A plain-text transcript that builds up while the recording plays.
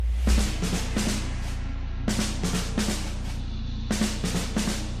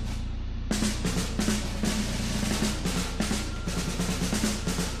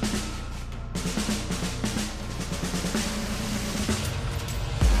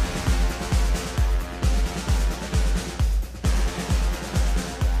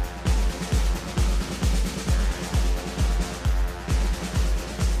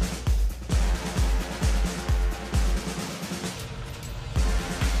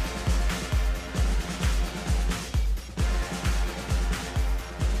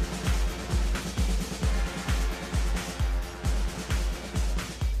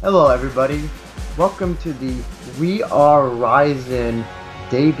Hello, everybody. Welcome to the We Are Rising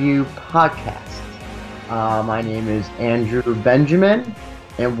debut podcast. My name is Andrew Benjamin,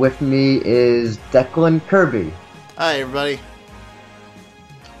 and with me is Declan Kirby. Hi, everybody.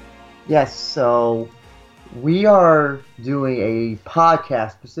 Yes, so we are doing a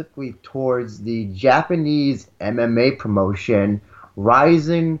podcast specifically towards the Japanese MMA promotion,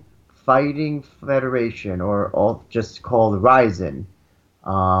 Rising Fighting Federation, or all just called Rising.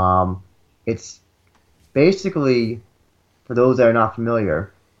 It's basically, for those that are not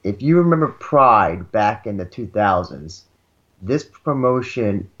familiar, if you remember Pride back in the 2000s, this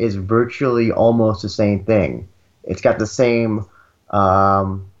promotion is virtually almost the same thing. It's got the same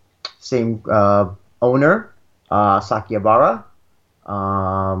owner, Sakihabara.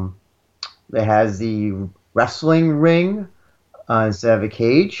 Um, it has the wrestling ring instead of a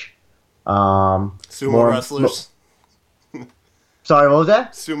cage. Sumo wrestlers. Sorry, what was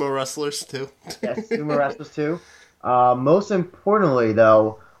that? Sumo wrestlers, too. Yes, sumo wrestlers too. Most importantly,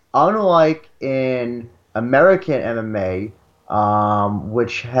 though, unlike in American MMA,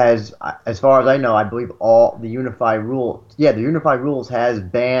 which has, as far as I know, I believe all the unified rule. Yeah, the unified rules has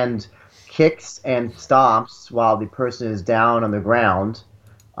banned kicks and stomps while the person is down on the ground.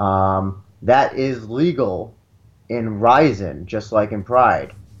 That is legal in Ryzen, just like in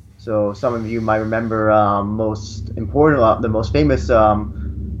Pride. So some of you might remember the most famous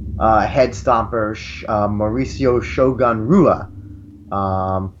head stomper, Mauricio Shogun Rua,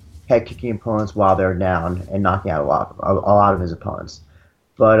 head kicking opponents while they're down and knocking out a lot of his opponents.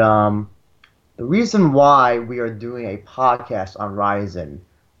 But the reason why we are doing a podcast on Ryzen,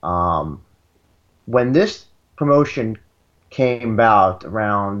 when this promotion came about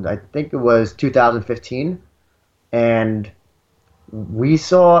around, I think it was 2015, and we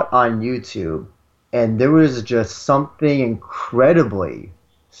saw it on YouTube, and there was just something incredibly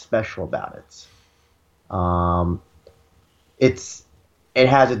special about it. It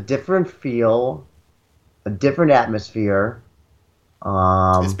has a different feel, a different atmosphere.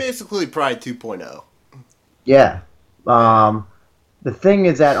 It's basically Pride 2.0. Yeah. The thing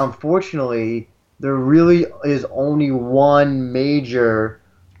is that unfortunately there really is only one major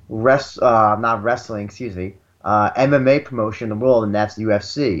MMA promotion in the world, and that's the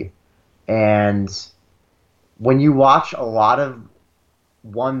UFC. And when you watch a lot of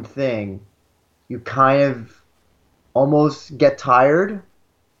one thing, you kind of almost get tired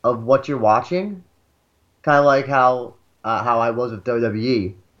of what you're watching. Kind of like how I was with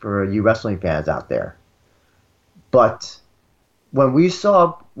WWE for you wrestling fans out there. But when we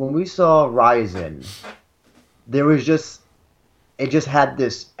saw Ryzen, there was it just had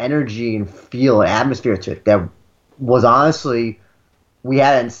this energy and feel and atmosphere to it that was honestly we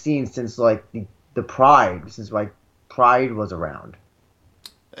hadn't seen since like the Pride, since like Pride was around.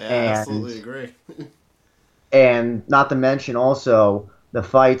 Yeah, I absolutely agree. And not to mention also the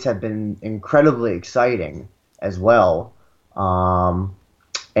fights have been incredibly exciting as well.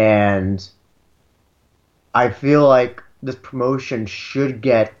 And I feel like this promotion should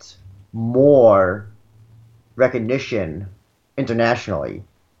get more recognition internationally,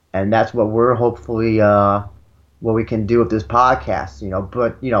 and that's what we're hopefully what we can do with this podcast.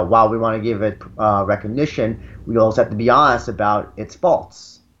 But while we want to give it recognition, we also have to be honest about its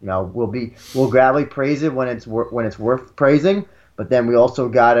faults. We'll gladly praise it when it's worth praising, but then we also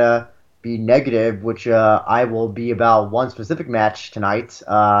gotta be negative, which I will be about one specific match tonight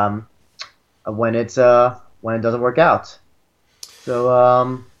when it doesn't work out.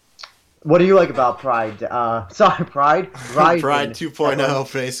 So what do you like about Pride? Pride? Rising. Pride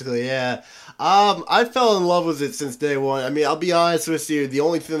 2.0, basically, yeah. I fell in love with it since day one. I mean, I'll be honest with you, the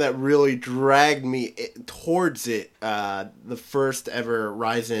only thing that really dragged me towards it, the first ever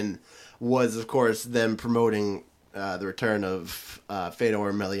Ryzen, was, of course, them promoting the return of Fedor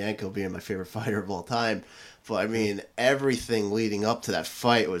Emelianenko being my favorite fighter of all time. But, I mean, everything leading up to that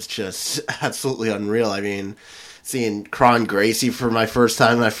fight was just absolutely unreal. I mean, seeing Kron Gracie for my first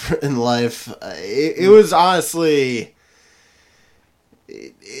time in life, it was honestly...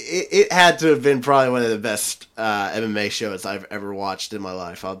 It had to have been probably one of the best MMA shows I've ever watched in my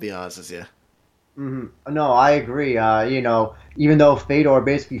life, I'll be honest with you. Mm-hmm. No, I agree. Even though Fedor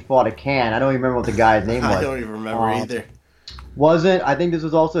basically fought a can, I don't even remember what the guy's name was. I don't even remember either. I think this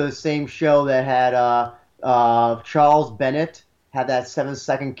was also the same show that had Charles Bennett had that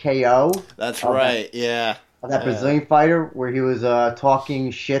 7-second KO. That's right, yeah. Of that Brazilian fighter where he was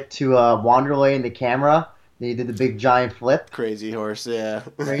talking shit to Wanderlei in the camera. He did the big giant flip. Crazy Horse, yeah.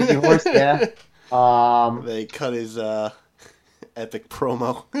 Crazy Horse, yeah. They cut his Epic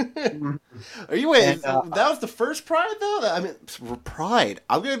promo. Mhm. Are you wait? And That was the first Pride though. I mean, Pride.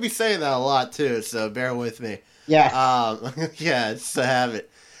 I'm gonna be saying that a lot too, so bear with me. yes, Yeah, just to have it.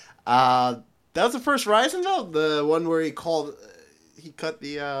 That was the first Rising though. The one where he cut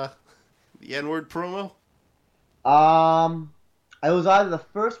the N-word promo. it was either the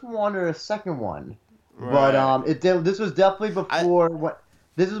first one or the second one, but Right. this was definitely I before what.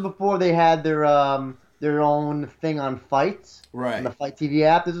 This was before they had their own thing on Fight on the right. Fight TV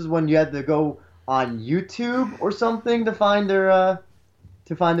app. This is when you had to go on YouTube or something to find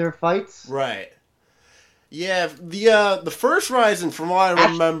their fights. Right. Yeah, the first Rising, from what I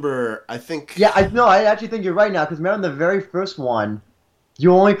Actually, remember, I think. yeah, I no, I actually think you're right now because remember the very first one,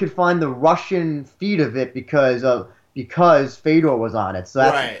 you only could find the Russian feed of it because Fedor was on it. So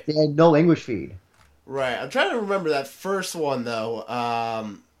Right. they had no English feed. Right. I'm trying to remember that first one though.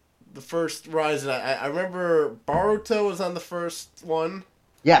 The first Rising. I remember Baruto was on the first one.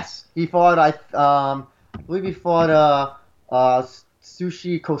 Yes, he fought. I believe he fought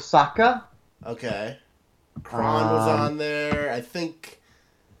Sushi Kosaka. Okay. Kron was Um, on there. I think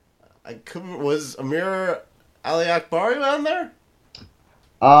was Amir Ali Akbari on there?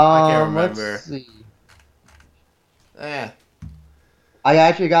 I can't let's remember. see. Eh. I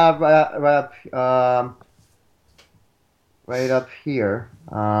actually got it right up here.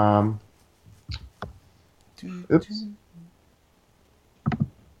 Oops.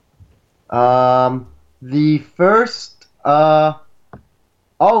 The first. Oh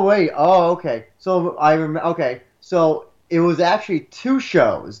wait. Oh okay. So I remember. Okay. So it was actually two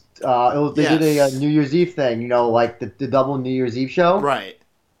shows. They did a Yes. New Year's Eve thing. You know, like the double New Year's Eve show. Right.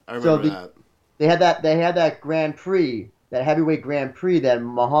 I So remember that. they had that Grand Prix, that heavyweight Grand Prix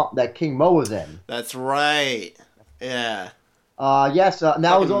that King Mo was in. That's right. Yeah. Yes. And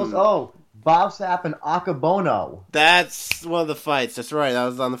that was also Fucking. Bob Sapp and Akabono, That's one of the fights. That's right. That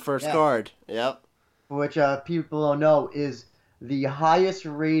was on the first yeah, card. Yep. which people don't know is the highest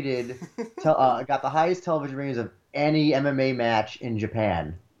rated, got the highest television ratings of any MMA match in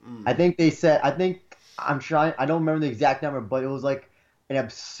Japan. I Mm. think they said. I think I'm trying. I don't remember the exact number, but it was like an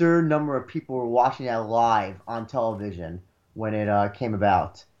absurd number of people were watching that live on television when it came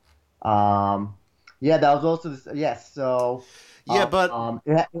about. Um, yeah, that was also yes. So, Yeah, but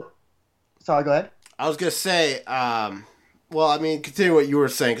sorry, go ahead. I was gonna say, well, I mean, continue what you were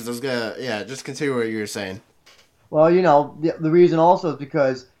saying because I was gonna, yeah, just continue what you were saying. Well, the reason also is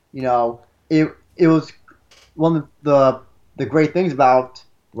because it was one of the great things about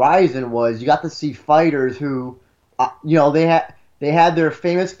Ryzen was you got to see fighters who, they had their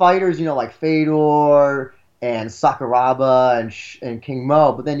famous fighters, like Fedor and Sakuraba and King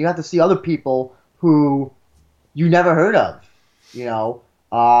Mo, but then you got to see other people who you never heard of. You know,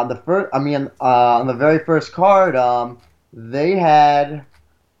 on the very first card, they had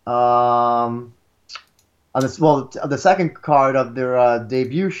on the second card of their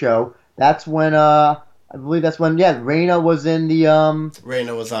debut show. That's when I believe that's when Reina was in the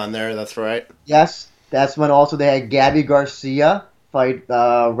Reina was on there. That's right. yes, that's when also they had Gabby Garcia fight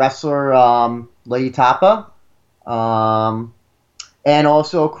wrestler Lady Tapa, and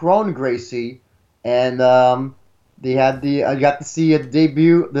also Corona Gracie, and they had you got to see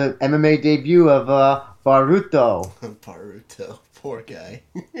the MMA debut of Baruto. Baruto, poor guy.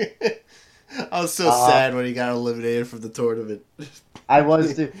 I was so Uh, sad when he got eliminated from the tournament. I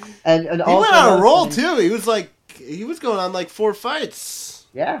was too, and He went also on a another roll thing, too. He was going on like 4 fights,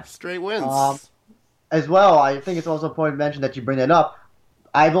 yeah. straight Um, wins. as well, I think it's also important to mention that you bring that up.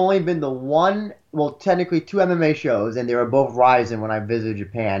 I've only been to technically two MMA shows, and they were both Ryzen when I visited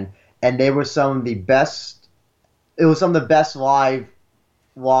Japan, and they were some of the best. It was some of the best live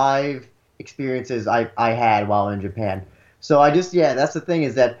experiences I had while in Japan. So that's the thing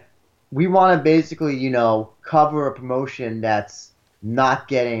is that we want to basically cover a promotion that's not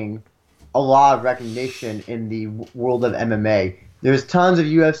getting a lot of recognition in the world of MMA. There's tons of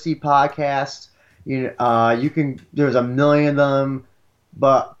UFC podcasts. There's a million of them,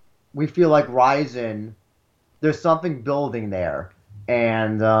 but we feel like Ryzen, there's something building there,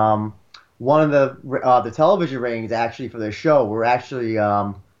 and one of the television ratings actually for the show were actually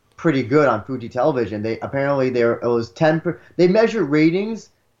pretty good on Fuji Television. It was 10. They measure ratings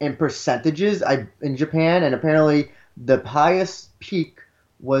in percentages in Japan, and apparently the highest peak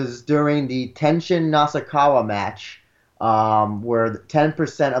was during the Tenshin Nasukawa match, where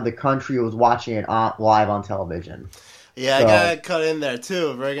 10% of the country was watching it live on television. Yeah, I So gotta cut in there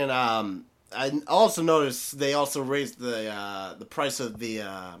too, Reagan. I also noticed they also raised the price of the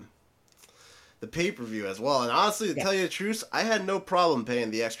pay per view as well. And honestly, to yeah, tell you the truth, I had no problem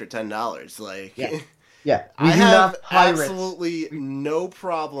paying the extra $10. Like, yeah. Yeah, we I do have not pirate. absolutely no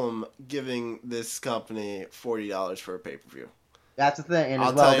problem giving this company $40 for a pay per view. That's the thing, and as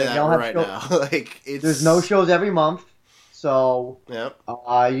I'll well, tell you they that don't have right show. now. Like There's no it's shows every month, so yeah,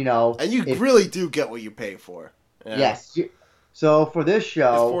 and you if really do get what you pay for. Yeah, yes, so for this it's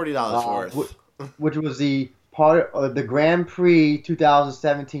show, $40 worth. which was the part of the Grand Prix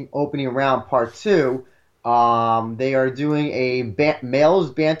 2017 opening round part two. They are doing a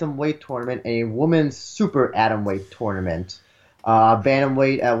males bantamweight tournament and a women's super atomweight tournament.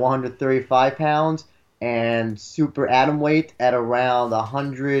 Bantamweight at 135 pounds and super atomweight at around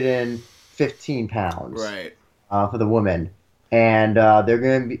 115 pounds Right. for the women. And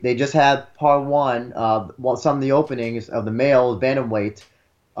they just had part one, some of the openings of the males bantamweight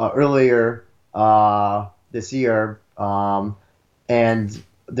earlier this year, and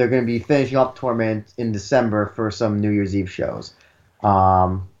they're going to be finishing up the tournament in December for some New Year's Eve shows.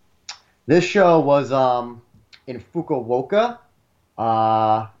 Um, this show was in Fukuoka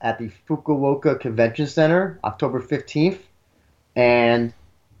at the Fukuoka Convention Center, October 15th, and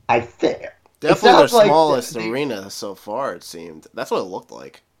I think it Definitely their sounds like smallest arena so far. It seemed that's what it looked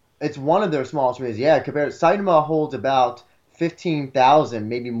like. it's one of their smallest arenas. Yeah, compared Saitama holds about 15,000,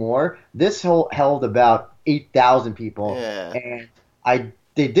 maybe more. This held about 8,000 people, Yeah. and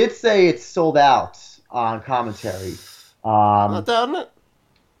they did say it's sold out on commentary. Not doubting it.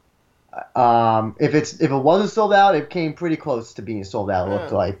 If it wasn't sold out, it came pretty close to being sold out. It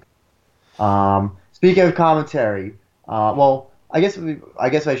looked Yeah. like. Speaking of commentary, well, I guess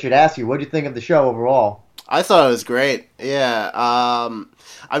I should ask you, what do you think of the show overall? I thought it was great. Yeah.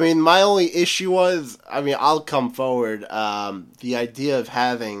 I mean, my only issue was, I mean, I'll come forward. The idea of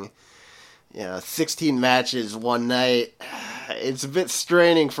having, 16 matches one night, it's a bit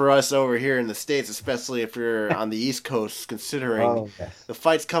straining for us over here in the States, especially if you're on the East Coast, considering Oh, yes. the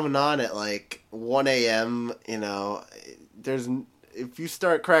fight's coming on at like 1 a.m. If you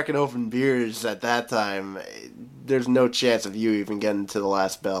start cracking open beers at that time, there's no chance of you even getting to the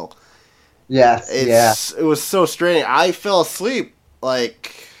last bell. Yes, yeah. It was so straining. I fell asleep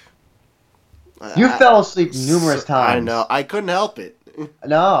like You I- fell asleep numerous times. I know. I couldn't help it.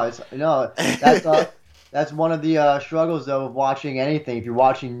 No, that's one of the struggles though of watching anything. If you're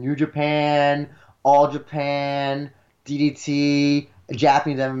watching New Japan, All Japan, DDT,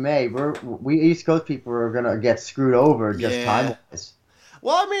 Japanese MMA, we East Coast people are gonna get screwed over just Yeah. time wise.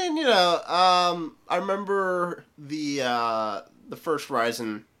 Well, I mean, I remember the first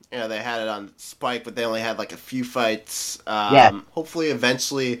Ryzen. They had it on Spike, but they only had like a few fights. Yeah. Hopefully,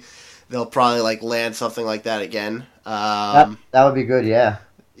 eventually, they'll probably like land something like that again. That would be good, yeah.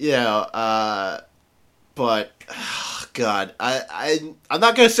 But God, I'm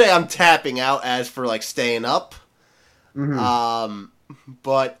not gonna say I'm tapping out as for like staying up. Hmm.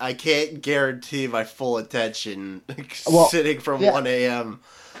 But I can't guarantee my full attention Well, sitting from yeah. 1 a.m.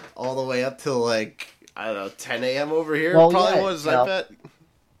 all the way up to like I don't know 10 a.m. over here. Well, Probably yeah, was. you I know. bet.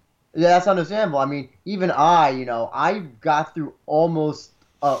 Yeah, that's understandable. I mean, even I got through almost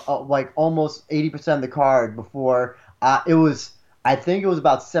almost 80% of the card before it was. I think it was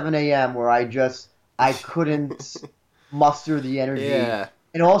about 7 a.m. where I couldn't muster the energy. Yeah.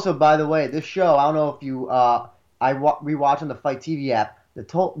 And also, by the way, this show, I don't know if you rewatch on the Fight TV app. The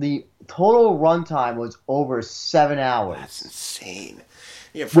total runtime was over 7 hours. That's insane.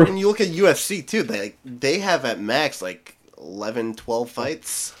 Yeah, and you look at UFC too. They have at max like 11, 12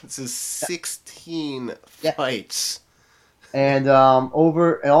 fights. This is 16 Yeah. fights. And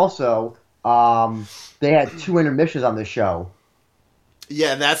also they had 2 intermissions on the show.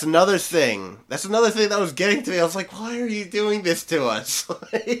 Yeah, that's another thing. That's another thing that was getting to me. I was like, why are you doing this to us?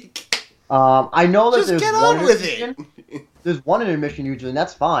 Like, I know that just there's get one on with intermission. it. There's one intermission usually, and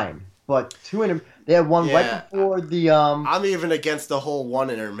that's fine. But they had one Yeah. right before the I'm even against the whole one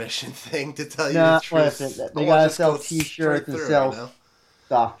intermission thing, to tell you Nah, the truth. listen, I they wanna gotta just sell go T-shirts straight and through, sell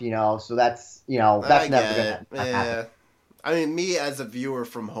stuff, so that's I never get gonna it. happen. Yeah. I mean, me as a viewer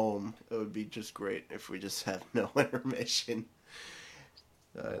from home, it would be just great if we just have no intermission.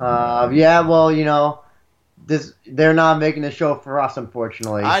 Yeah, well, they're not making the show for us,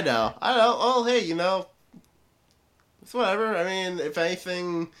 unfortunately. I know. Oh, hey, it's whatever. I mean, if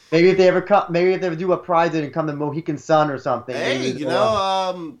anything, Maybe if they ever do what Pride did and come to Mohican Sun or something. hey, maybe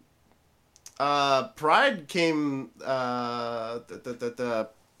Pride came.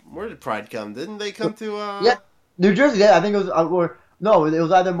 Where did Pride come? Didn't they come to? Yeah, New Jersey. Yeah, I think it was. No, it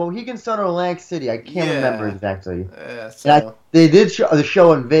was either Mohegan Sun or Atlantic City. I can't Yeah. remember exactly. Yeah, And so. they did the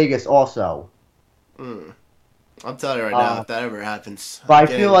show in Vegas also. I'm telling you right now, if that ever happens, But I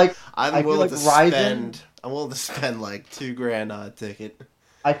feel like I'm I feel willing like to Ryzen- spend. I'm willing to spend like $2,000 on a ticket.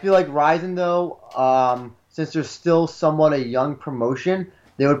 I feel like Ryzen though, since they're still somewhat a young promotion,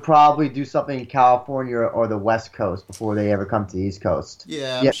 they would probably do something in California or the West Coast before they ever come to the East Coast.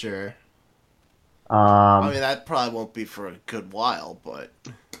 Yeah, I'm Yeah. sure. I Um, mean, that probably won't be for a good while, but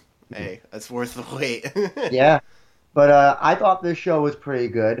hey, that's worth the wait. yeah. But I thought this show was pretty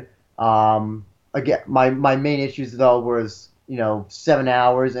good. Again, my main issues though was 7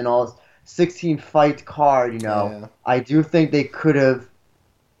 hours and all 16 fight card. Yeah. I do think they could have.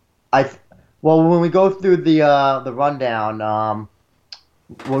 I well when we go through the rundown,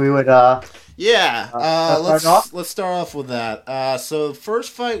 when we would Yeah. start off. Let's start off with that. So the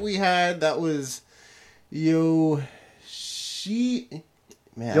first fight we had that was Yoshi.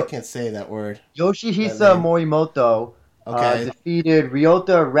 Man, I Yo, can't say that word. That Yoshihisa name. Morimoto Okay. defeated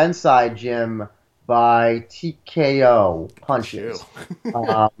Ryota Rensai Gym by TKO Shoot. punches.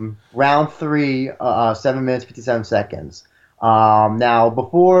 Round three, 7 minutes 57 seconds. Now,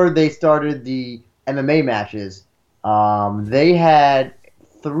 before they started the MMA matches, they had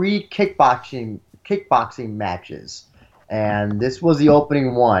three kickboxing matches, and this was the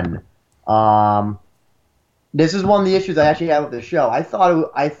opening one. Um, this is one of the issues I actually had with the show. I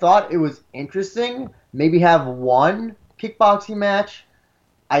thought it was interesting. Maybe have one kickboxing match.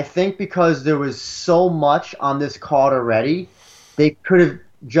 I think because there was so much on this card already, they could have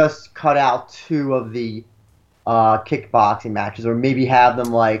just cut out two of the kickboxing matches, or maybe have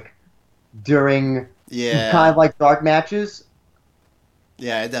them like during kind Yeah. of like dark matches.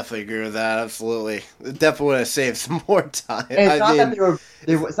 Yeah, I definitely agree with that. Absolutely. It definitely would have saved some more time. And it's I not that mean,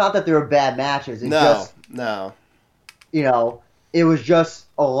 it's not that they were bad matches. It no, just no. you know it was just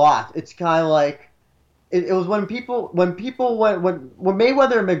a lot. It's kind of like it was when Mayweather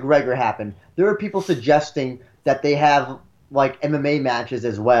and McGregor happened. There were people suggesting that they have like MMA matches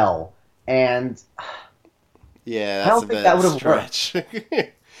as well, and Yeah, I that's don't a think bit that of a would have worked. stretch.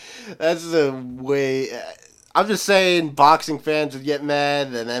 That's a way. I'm just saying, boxing fans would get mad,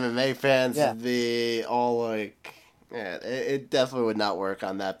 and MMA fans Yeah. would be all like, "Yeah, it definitely would not work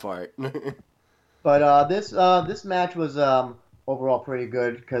on that part." But this match was overall pretty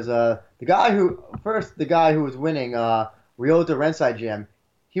good because the guy who was winning Ryota Rensai Gym,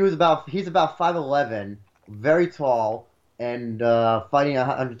 he's about 5'11", very tall, and fighting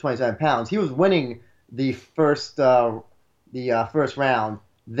 127 pounds. He was winning the first round.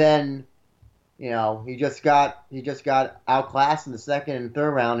 Then he just got outclassed in the second and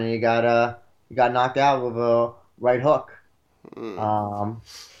third round, and he got knocked out with a right hook. Hmm. Um,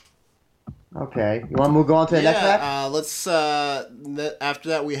 Okay, you want to move on to the next match? Yeah, let's. After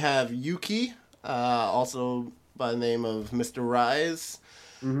that, we have Yuki, also by the name of Mr. Rise,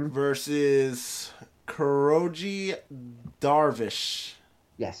 Mm-hmm. versus Kuroji Darvish.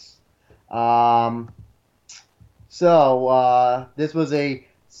 Yes. Um, so this was another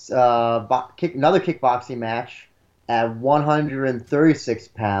kickboxing match at 136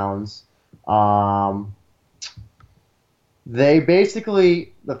 pounds. Um, they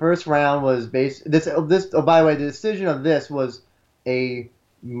basically the first round was this. Oh, by the way, the decision of this was a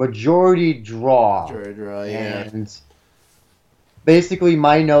majority draw, Jared, yeah. and basically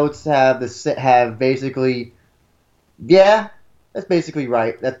my notes have basically yeah, that's basically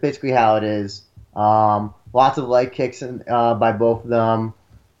right. That's basically how it is. Lots of leg kicks by both of them.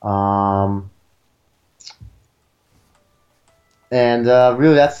 Um, and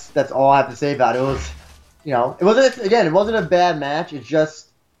really, that's all I have to say about it. It was, it wasn't a bad match. It's just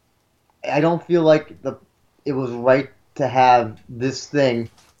I don't feel like it was right to have this thing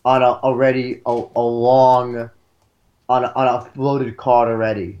on a long on a floated card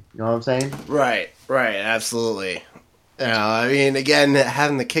already. You know what I'm saying? Right, absolutely. I mean, again,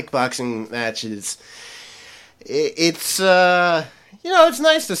 having the kickboxing matches, it's it's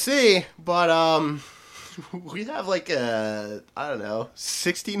nice to see, but we have like I don't know,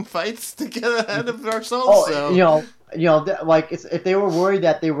 16 fights to get ahead of ourselves. Oh, So like if they were worried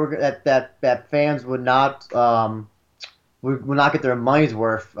that that fans would not get their money's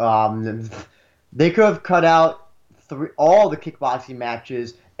worth, they could have cut out all the kickboxing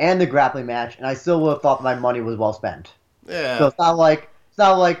matches and the grappling match, and I still would have thought my money was well spent. So yeah, it's not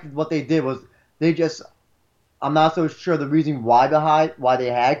like what they did was they just. I'm not so sure the reason why they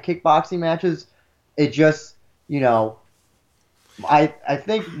had kickboxing matches. It just I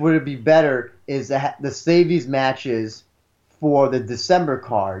think would it be better is to save these matches for the December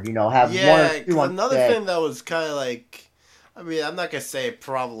card. Have one yeah. or two 'Cause on another day. thing that was kind of like, I mean, I'm not gonna say it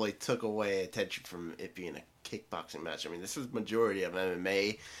probably took away attention from it being a kickboxing match. I mean, this was majority of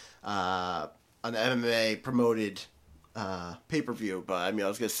MMA, an MMA promoted pay per view. But I mean, I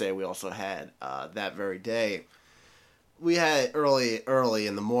was gonna say we also had that very day we had early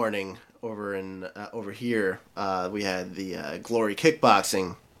in the morning over here. We had the Glory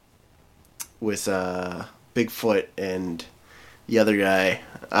Kickboxing with Bigfoot and the other guy.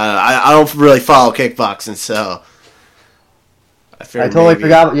 I don't really follow kickboxing, so I totally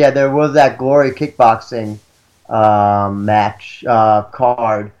forgot. Yeah, there was that Glory Kickboxing match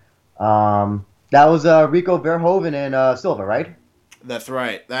card. That was Rico Verhoeven and Silva, right? That's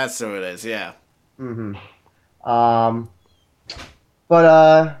right. That's who it is. Yeah. Mm-hmm.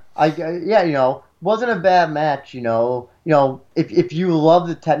 Wasn't a bad match. If you love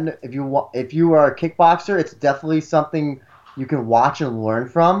the if you are a kickboxer, it's definitely something you can watch and learn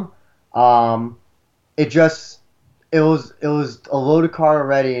from. It was a loaded card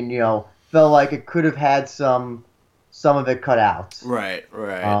already, and felt like it could have had some of it cut out. Right.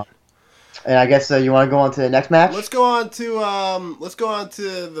 And I guess you want to go on to the next match. Let's go on to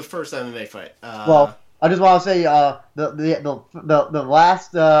the first MMA fight. Well, I just want to say the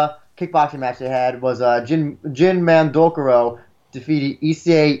last kickboxing match they had was Jin Mandokoro defeated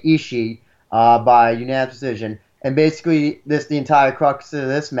Issei Ishii by unanimous decision, and basically the entire crux of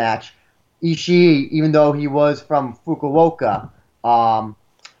this match. Ishii, even though he was from Fukuoka, was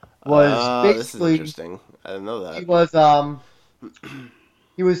basically. This is interesting. I didn't know that.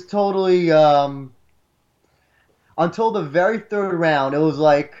 He was totally until the very third round. It was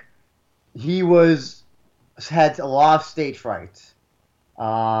like he had a lot of stage fright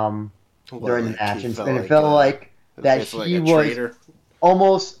during the match, and it felt like that he was traitor.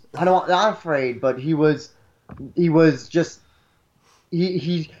 Almost. Not afraid, but he was just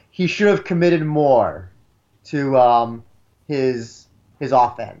he should have committed more to his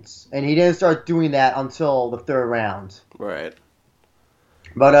offense, and he didn't start doing that until the third round. Right.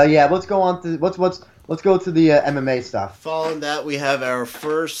 But let's go on to let's go to the MMA stuff. Following that, we have our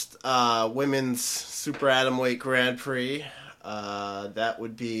first women's super atomweight Grand Prix. That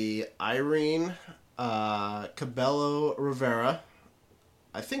would be Irene Cabello Rivera.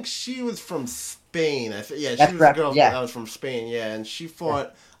 I think she was from Spain. She was a girl that was from Spain. Yeah, and she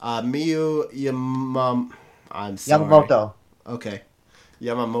fought Miyu Yamamoto. Okay,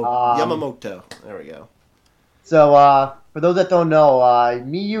 Yamamoto. There we go. So, for those that don't know,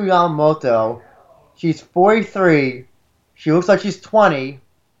 Miyu Yamamoto, she's 43. She looks like she's 20,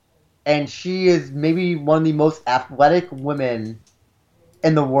 and she is maybe one of the most athletic women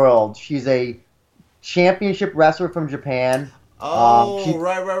in the world. She's a championship wrestler from Japan. Oh,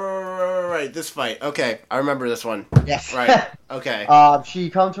 right. This fight. Okay, I remember this one. Yes. Right. Okay.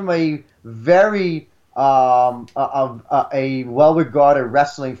 She comes from a very a well-regarded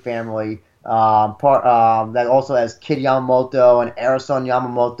wrestling family. That also has Kid Yamamoto and Arison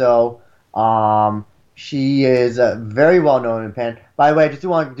Yamamoto. She is very well known in Japan. By the way, I just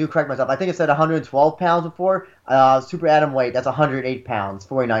want to correct myself. I think it said 112 pounds before. Super atom weight, that's 108 pounds,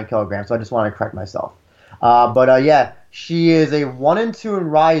 49 kilograms. So I just want to correct myself. She is a 1-2 in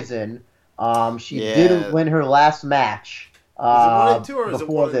Rizin. She did win her last match. Is it 1-2 or is it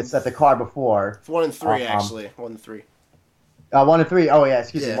before this? At the card before. It's 1-3 actually. 1-3. 1-3. Oh yeah,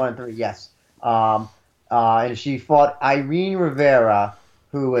 excuse me. 1-3. Yes. And she fought Irene Rivera,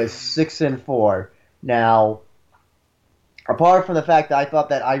 who is 6-4. Now, apart from the fact that I thought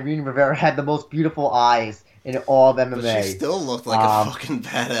that Irene Rivera had the most beautiful eyes in all of MMA, but she still looked like a fucking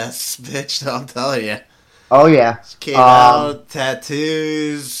badass bitch. I'm telling you. Oh yeah. She came out,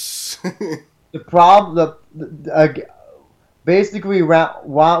 tattoos. The problem, basically, round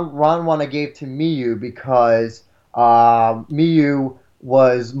one I gave to Miyu because Miyu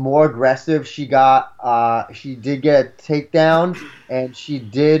was more aggressive. She did get a takedown, and she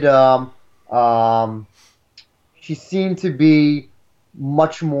did. She seemed to be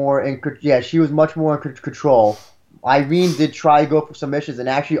much more in. Yeah, she was much more in control. Irene did try to go for submissions, and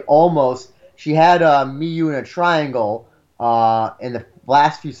actually almost she had Miyu in a triangle in the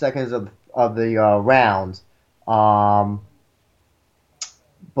last few seconds of the round.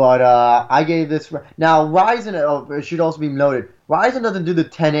 But I gave this now Rizin. It should also be noted. Rizin doesn't do the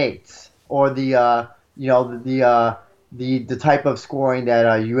 10-8 or the the type of scoring that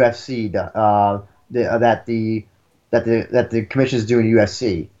UFC that the commissions do in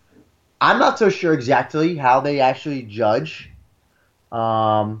UFC. I'm not so sure exactly how they actually judge.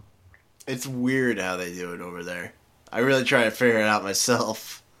 It's weird how they do it over there. I really try to figure it out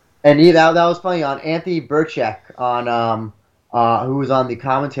myself. And that was funny on Anthony Burchak on who was on the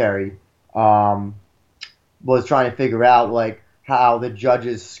commentary, was trying to figure out like how the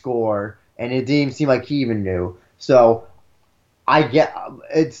judges score, and it didn't even seem like he even knew. So I get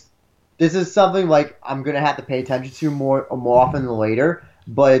this is something like I'm gonna have to pay attention to more often than later,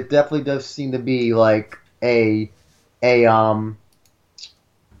 but it definitely does seem to be like a a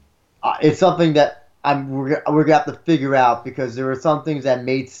it's something that we're gonna have to figure out because there were some things that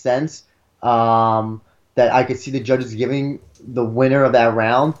made sense that I could see the judges giving the winner of that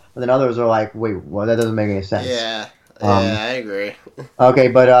round, but then others are like, wait, well that doesn't make any sense. Yeah, Um, I agree. okay,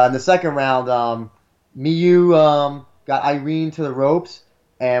 but in the second round, Miyu got Irene to the ropes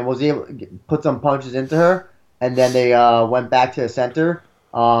and was able to put some punches into her, and then they went back to the center.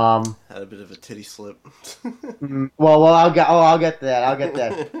 Had a bit of a titty slip. Well, I'll get to that. I'll get to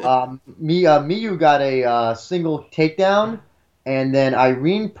that. Miyu got a single takedown, and then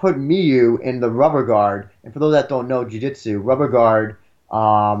Irene put Miyu in the rubber guard. And for those that don't know jiu-jitsu, rubber guard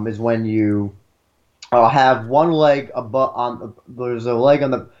is when you have one leg above on. There's a leg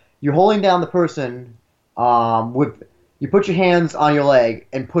on the. You're holding down the person with. You put your hands on your leg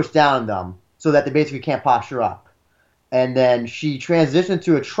and push down on them so that they basically can't posture up. And then she transitioned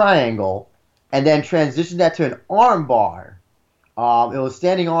to a triangle, and then transitioned that to an arm bar. It was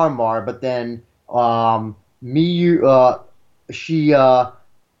standing arm bar, but then Miyu, she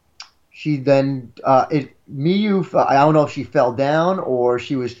then Miyu, I don't know if she fell down or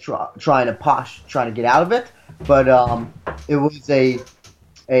she was trying to get out of it, but it was a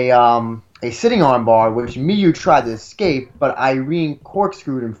sitting arm bar which Miyu tried to escape, but Irene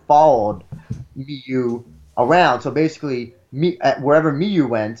corkscrewed and followed Miyu around. So basically, wherever Miyu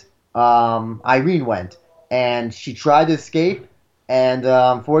went, Irene went, and she tried to escape. And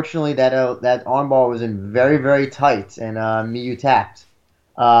unfortunately, that armbar was in very, very tight, and Miyu tapped.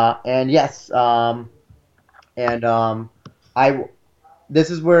 And yes, I. This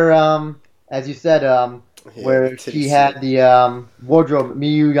is where, as you said, where she had the wardrobe.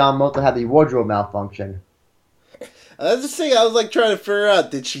 Miyu Yamamoto had the wardrobe malfunction. That's the thing I was like trying to figure out.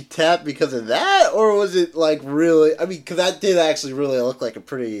 Did she tap because of that, or was it like really? I mean, because that did actually really look like a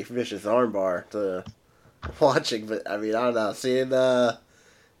pretty vicious armbar to watching. But I mean, I don't know. Seeing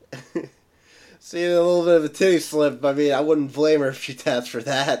seeing a little bit of a titty slip. I mean, I wouldn't blame her if she taps for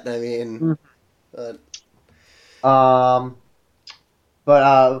that. I mean,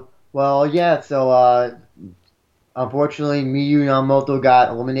 well, yeah. So unfortunately, Miyu Yamamoto got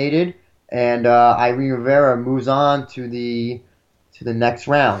eliminated. And Irene Rivera moves on to the next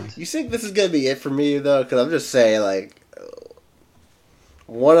round. You think this is gonna be it for me though? Because I'm just saying, like,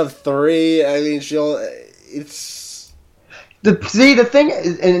 one of three. I mean, it's the thing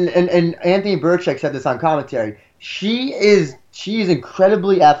is, and Anthony Burchak said this on commentary. She is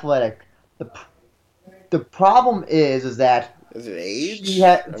incredibly athletic. The problem is that is it age?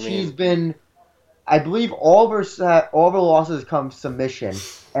 She's been. I believe all of her losses come submission,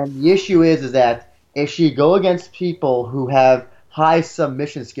 and the issue is that if she go against people who have high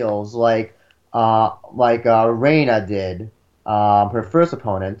submission skills, like Reina did, her first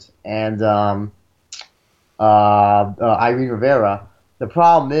opponent, and Irene Rivera, the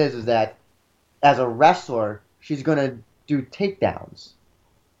problem is that as a wrestler, she's gonna do takedowns,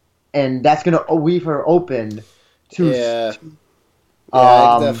 and that's gonna leave her open to. Yeah,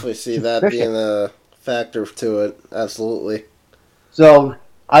 I can definitely see that being a factor to it. Absolutely. So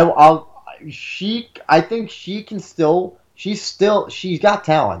I think she can still. She's got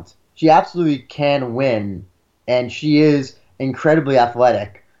talent. She absolutely can win, and she is incredibly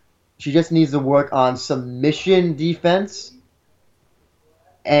athletic. She just needs to work on submission defense,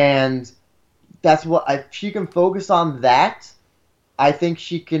 and that's what if she can focus on that. I think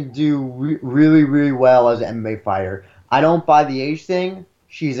she can do really, really well as an MMA fighter. I don't buy the age thing.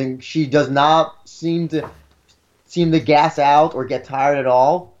 She does not seem to gas out or get tired at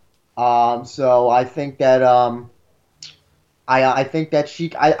all. So I think that I think that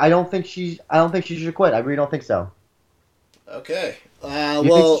I don't think she should quit. I really don't think so. Okay. You think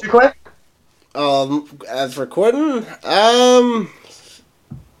she should quit? As for quitting,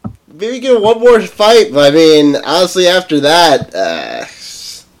 maybe get one more fight. But I mean, honestly, after that,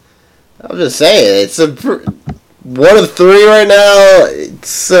 I'll just say it's one of three right now.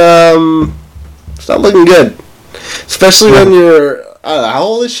 It's not looking good, especially when you're. I don't know, how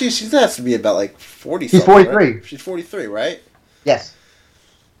old is she? She has to be about like 40. She's 43. Right? She's 43, right? Yes.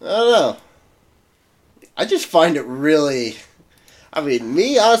 I don't know. I just find it really. I mean,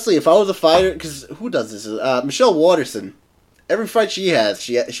 me honestly, if I was a fighter, because who does this? Michelle Waterson. Every fight she has,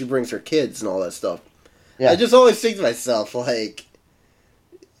 she brings her kids and all that stuff. Yeah. I just always think to myself, like,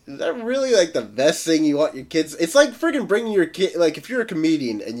 is that really like the best thing you want your kids? It's like freaking bringing your kid. Like, if you're a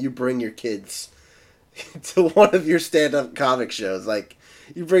comedian and you bring your kids to one of your stand-up comic shows, like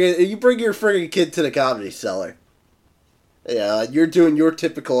you bring your friggin' kid to the Comedy Cellar. Yeah, you're doing your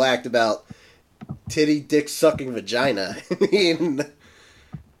typical act about titty, dick sucking vagina. I mean,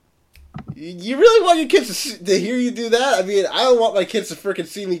 You really want your kids to hear you do that? I mean, I don't want my kids to freaking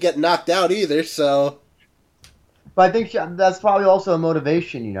see me get knocked out either, so... But I think that's probably also a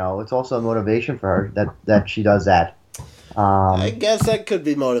motivation, It's also a motivation for her that she does that. I guess that could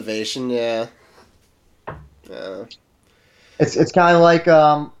be motivation, yeah. It's kind of like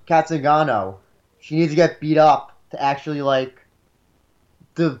Kat Zingano. She needs to get beat up to actually,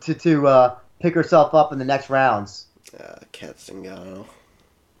 to pick herself up in the next rounds. Kat Zingano.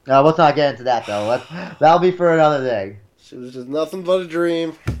 Let's not get into that, though. That'll be for another day. She was just nothing but a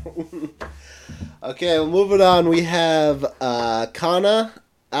dream. Okay, well, moving on. We have Kana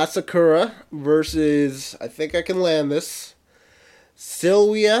Asakura versus, I think I can land this,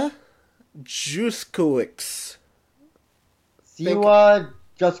 Silvia Juskowicz. Siła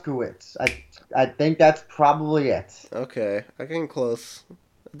Juskowicz. I think that's probably it. Okay, I came close. I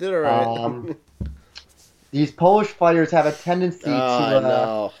did alright. These Polish fighters have a tendency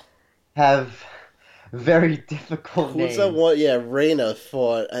to have very difficult names. Who's that one? Yeah, Reina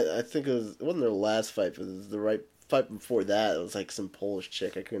fought. I think it wasn't their last fight, but it was the right fight before that. It was like some Polish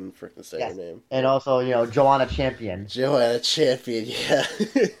chick. I couldn't freaking say her name. And also, Joanna Champion. Joanna Champion, yeah.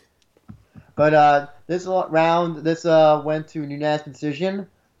 But this round, went to unanimous decision.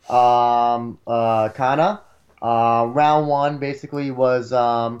 Kana. Round one basically was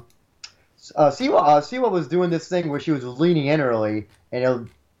Siwa was doing this thing where she was leaning in early, and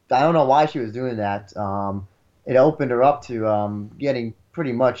I don't know why she was doing that. It opened her up to getting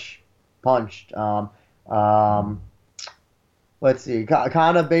pretty much punched. Let's see.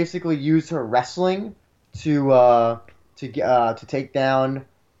 Kana basically used her wrestling to take down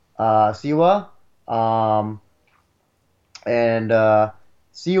Siwa. And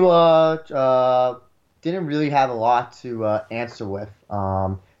Siwa didn't really have a lot to answer with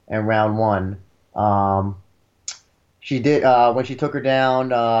in round one. She did when she took her down.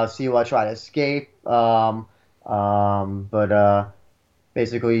 Siwa tried to escape, but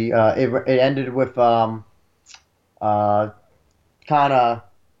basically it ended with Kana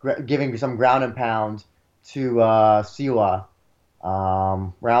giving some ground and pound to Siwa.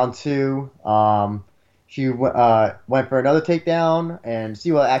 Round two, she went for another takedown, and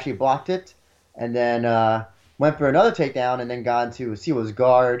Siwa actually blocked it, and then went for another takedown, and then got into Siwa's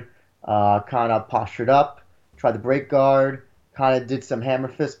guard. Kana postured up, tried to break guard, kind of did some hammer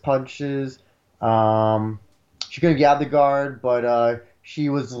fist punches. She couldn't get out of the guard, but she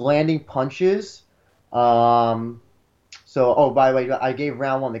was landing punches. By the way, I gave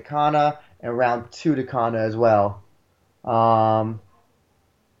round one to Kana and round two to Kana as well. End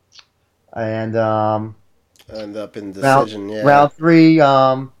up in decision, yeah. Round three,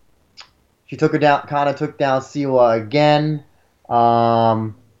 she took her down. Kana took down Siwa again.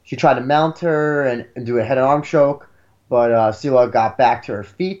 She tried to mount her and do a head and arm choke, but Siwa got back to her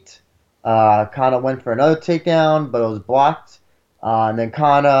feet. Kana went for another takedown, but it was blocked. And then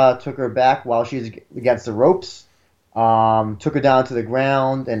Kana took her back while she was against the ropes. Took her down to the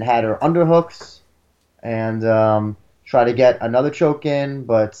ground and had her underhooks, and tried to get another choke in,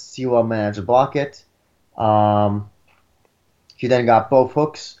 but Siwa managed to block it. She then got both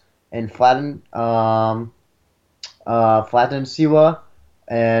hooks and flattened Siwa,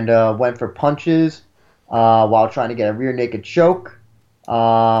 and went for punches while trying to get a rear naked choke.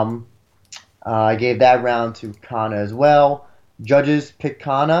 I gave that round to Kana as well. Judges picked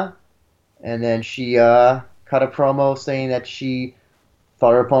Kana, and then she cut a promo saying that she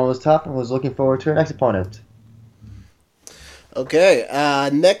thought her opponent was tough and was looking forward to her next opponent. Okay,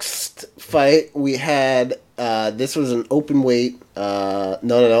 next fight we had, this was an open weight,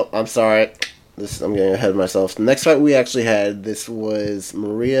 no, I'm sorry, I'm getting ahead of myself. The next fight we actually had, this was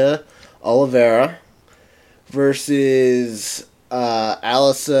Maria Oliveira versus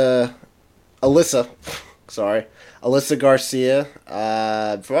Alyssa Garcia.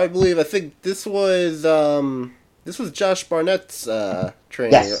 I think this was Josh Barnett's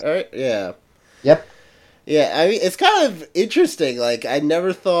training, yes. Right? Yeah. Yep. Yeah, I mean, it's kind of interesting. Like, I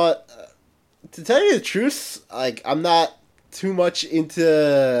never thought, to tell you the truth, like, I'm not too much into,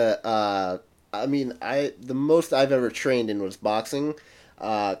 the most I've ever trained in was boxing.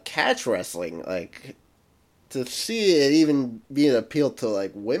 Catch wrestling, like, to see it even being appealed to,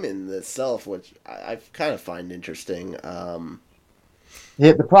 like, women itself, which I kind of find interesting.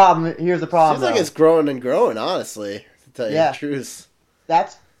 Here's the problem. Seems like it's growing and growing, honestly, to tell you the truth.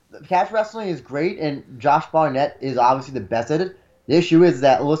 Catch wrestling is great, and Josh Barnett is obviously the best at it. The issue is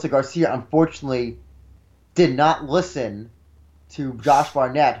that Alyssa Garcia, unfortunately, did not listen to Josh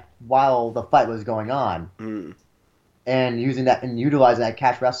Barnett while the fight was going on, and utilizing that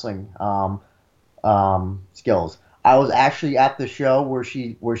catch wrestling skills. I was actually at the show where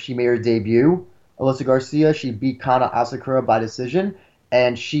she made her debut. Alyssa Garcia, she beat Kana Asakura by decision,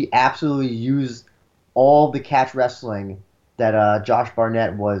 and she absolutely used all the catch wrestling that Josh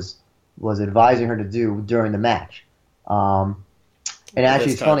Barnett was advising her to do during the match. Um, and And actually,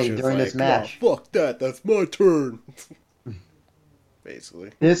 this it's time funny she was during this like, "No, match. fuck that. That's my turn."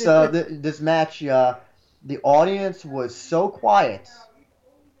 Basically. This match, the audience was so quiet,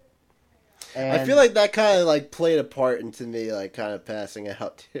 I feel and like that kind of like played a part into me like kind of passing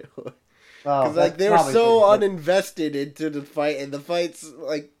out too. well, Because like that's they were probably so but uninvested into the fight, and the fight's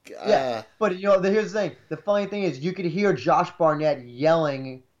like, yeah. But here's the thing. The funny thing is, you could hear Josh Barnett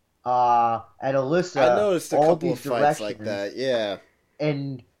yelling at I Alyssa noticed a all couple these of fights like directions, that. Yeah,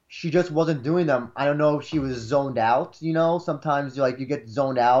 and she just wasn't doing them. I don't know if she was zoned out. Sometimes you get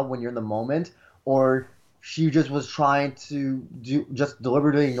zoned out when you're in the moment, or she just was trying to just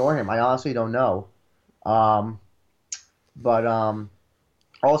deliberately ignore him. I honestly don't know. Um, but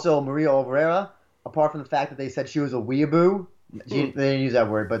Also, Maria Oliveira, apart from the fact that they said she was a weeaboo, they didn't use that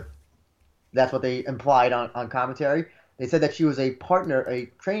word, but that's what they implied on commentary. They said that she was a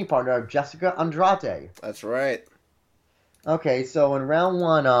training partner of Jessica Andrade. that's right. Okay, so in round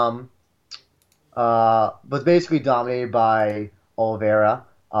one, was basically dominated by Oliveira.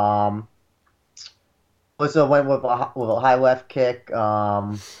 Alyssa went with a high left kick,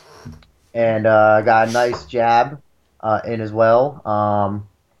 and got a nice jab in as well.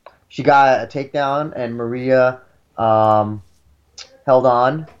 She got a takedown, and Maria um, held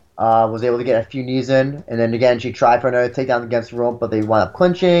on, was able to get a few knees in, and then again she tried for another takedown against the rope, but they wound up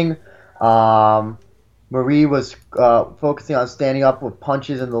clinching. Um, Marie was focusing on standing up with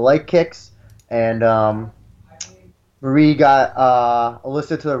punches and the leg kicks, and Marie got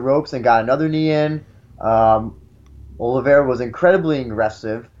Alyssa to the ropes and got another knee in. Um, Oliveira was incredibly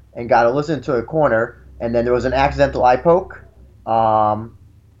aggressive and got Alyssa into a corner, and then there was an accidental eye poke. Um,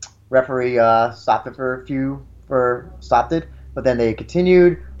 Referee stopped it stopped it, but then they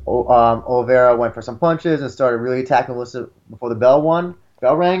continued. Oliveira went for some punches and started really attacking Alyssa before the bell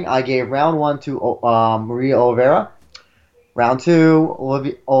rang. I gave round one to Maria Oliveira. Round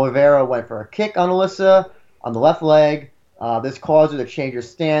two, Oliveira went for a kick on Alyssa on the left leg. This caused her to change her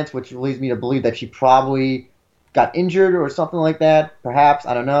stance, which leads me to believe that she probably got injured or something like that. Perhaps,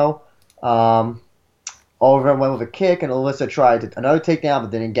 I don't know. Oliver went with a kick, and Alyssa tried another takedown,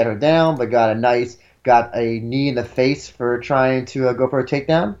 but didn't get her down, but got a knee in the face for trying to go for a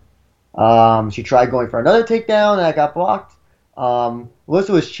takedown. She tried going for another takedown, and that got blocked. Alyssa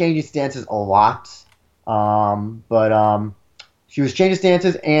was changing stances a lot, but she was changing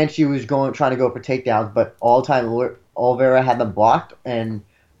stances, and she was trying to go for takedowns, but all the time Oliveira had them blocked and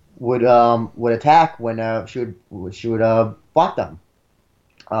would attack when she would block them.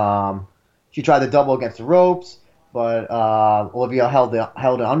 She tried to double against the ropes, but Olivia held an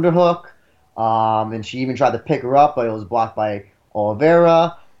underhook, and she even tried to pick her up, but it was blocked by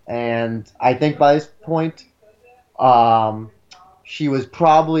Oliveira. And I think by this point, she was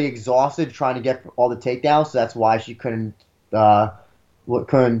probably exhausted trying to get all the takedowns, so that's why she couldn't go for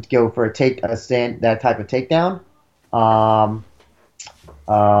that type of takedown.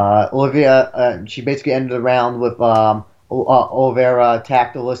 Olivia, she basically ended the round with Oliveira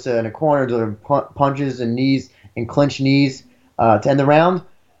attacked Alyssa in a corner, delivering punches and knees and clinch knees to end the round.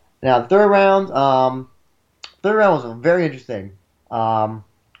 Now the third round was very interesting.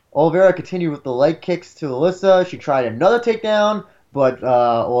 Oliveira continued with the leg kicks to Alyssa. She tried another takedown, but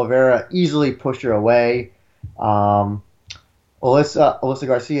Oliveira easily pushed her away. Alyssa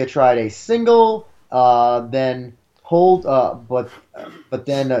Garcia tried a single, then pulled, but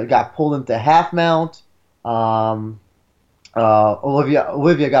then got pulled into half mount.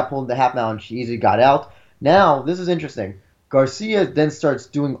 Olivia got pulled into half mount and she easily got out. Now, this is interesting. Garcia then starts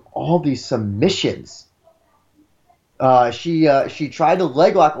doing all these submissions. She tried to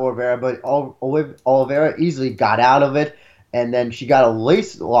leg lock Oliveira, but Oliveira easily got out of it, and then she got a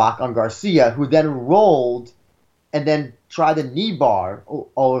lace lock on Garcia, who then rolled and then tried to knee bar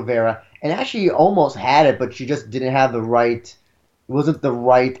Oliveira, and actually almost had it, but she just didn't have the right. It wasn't the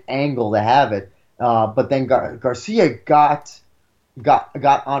right angle to have it. But then Garcia got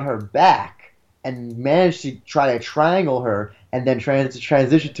on her back and managed to try to triangle her, and then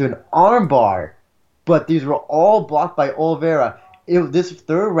transition to an armbar. But these were all blocked by Oliveira. This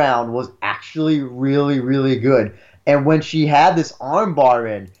third round was actually really, really good. And when she had this armbar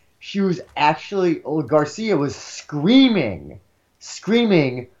in, Garcia was screaming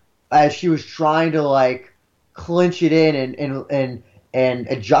as she was trying to like clinch it in and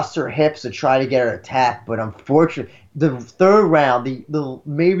adjust her hips to try to get her to tap. But unfortunately, the third round,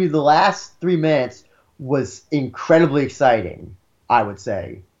 maybe the last 3 minutes was incredibly exciting, I would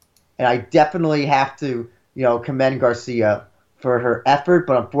say. And I definitely have to, commend Garcia for her effort,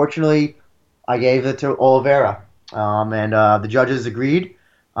 but unfortunately, I gave it to Oliveira. And the judges agreed,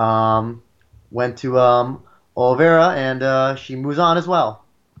 went to Oliveira, and she moves on as well.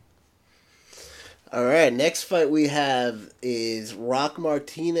 All right, next fight we have is Rock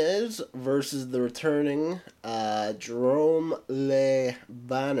Martinez versus the returning Jerome Le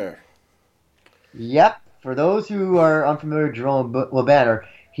Banner. Yep. For those who are unfamiliar with Jerome Le Banner,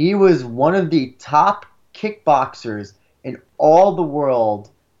 he was one of the top kickboxers in all the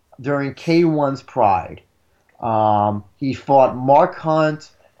world during K1's Pride. He fought Mark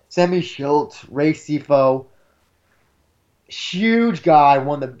Hunt, Semi Schultz, Ray Sifo. Huge guy,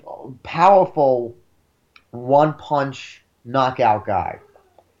 one of the powerful one-punch knockout guy.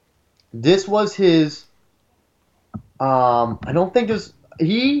 This was his. I don't think this.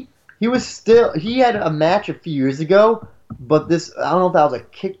 He had a match a few years ago, but this, I don't know if that was a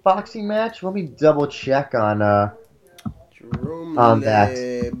kickboxing match. Let me double check on Jerome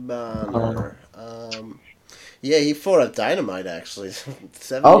that. Banner. Yeah, he fought at Dynamite actually.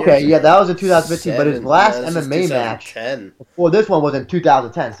 7 Okay, years yeah, ago. that was in 2015, but his last this is MMA match 2010. before this one was in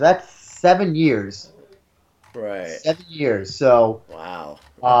 2010. So that's 7 years. Right. 7 years. So Wow.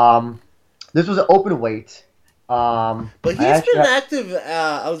 this was an open weight. But he's been active.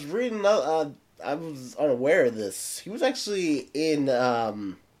 I was reading. I was unaware of this. He was actually in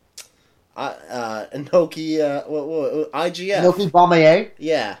Inoki. IGF. Inoki Bamaye?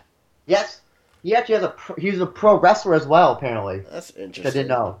 Yeah. Yes. He actually has he's a pro wrestler as well, apparently. That's interesting. I didn't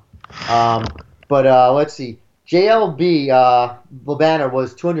know. But let's see. JLB Le Banner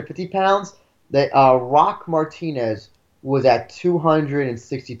was 250 pounds. Rock Martinez was at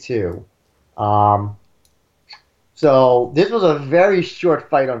 262. So this was a very short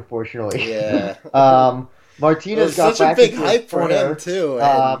fight, unfortunately. Yeah. Martinez got such a back big into hype his for corner, him too.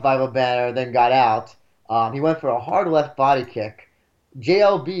 by Le Banner, then got out. He went for a hard left body kick.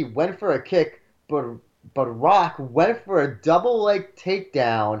 JLB went for a kick, but Rock went for a double leg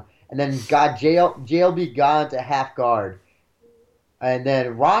takedown, and then JLB got into half guard. And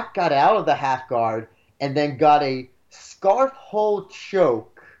then Rock got out of the half guard, and then got a scarf hold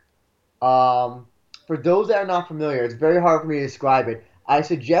choke. For those that are not familiar, it's very hard for me to describe it. I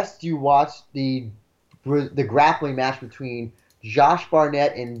suggest you watch the grappling match between Josh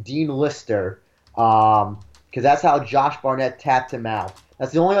Barnett and Dean Lister, because that's how Josh Barnett tapped him out.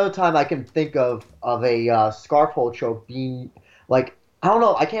 That's the only other time I can think of a scarf hold choke being like, I don't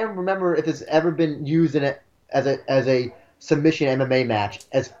know, I can't remember if it's ever been used in it as a submission MMA match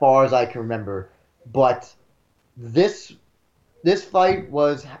as far as I can remember. But this fight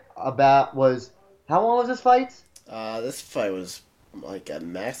was how long was this fight? This fight was like at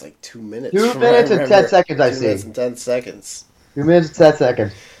max 2 minutes. 2 minutes and 10 seconds, I see. 2 minutes and 10 seconds. 2 minutes and 10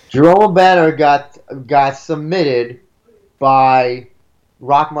 seconds. Jerome Banner got submitted by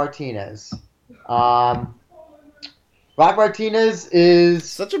Rock Martinez. Rock Martinez is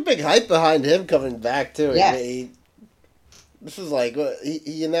such a big hype behind him coming back too. Yes. This was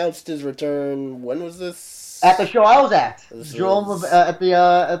he announced his return. When was this? At the show I was at. Jerome at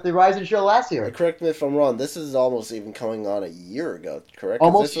the Rising show last year. Correct me if I'm wrong. This is almost even coming on a year ago, correct?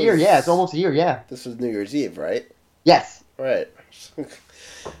 Almost a year, yeah. It's almost a year, yeah. This was New Year's Eve, right? Yes. Right.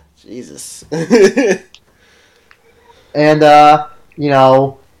 Jesus. And I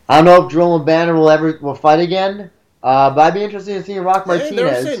don't know if Jerome Banner will fight again. But I'd be interested in seeing Rock Martinez.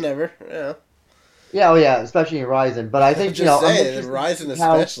 Never say never. Yeah. Yeah, oh yeah, especially in Rising. But I think in Rising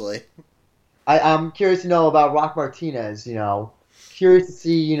especially. I'm curious to know about Rock Martinez. Curious to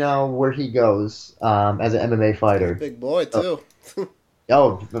see where he goes as an MMA fighter. Big boy too.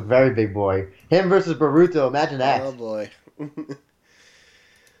 Oh, a very big boy. Him versus Baruto. Imagine that. Oh boy. That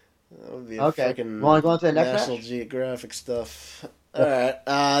would be okay. Fucking Want to go on to the next National match? Geographic stuff. All right.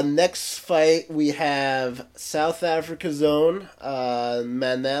 Next fight we have South Africa's own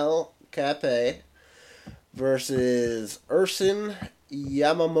Manel Kape versus Ersin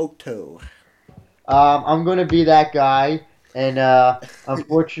Yamamoto. I'm going to be that guy and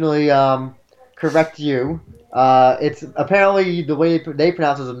unfortunately correct you. It's apparently the way they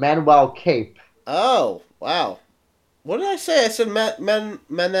pronounce it is Manuel Cape. Oh, wow. What did I say? I said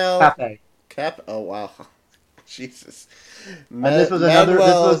Manel Cap. Oh, wow. Jesus. This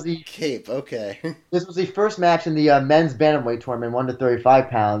was the Cape. Okay. This was the first match in the men's bantamweight tournament, 1 to 35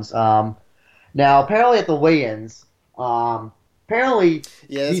 pounds. Now, apparently at the weigh-ins, this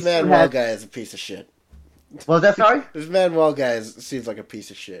Manuel guy is a piece of shit. Was that sorry? This Manuel guy seems like a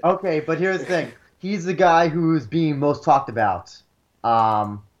piece of shit. Okay, but here's the thing: he's the guy who's being most talked about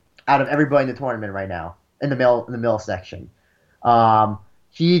out out of everybody in the tournament right now in the male section.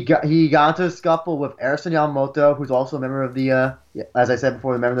 He got into a scuffle with Erison Yamamoto, who's also a member of the as I said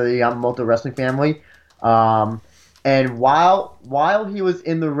before, the member of the Yamamoto wrestling family. And while he was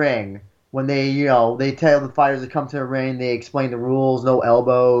in the ring, when they tell the fighters to come to the ring, they explain the rules, no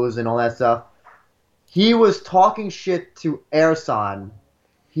elbows and all that stuff. He was talking shit to Erison.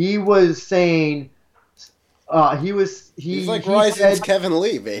 He was saying, he's like Rising's Kevin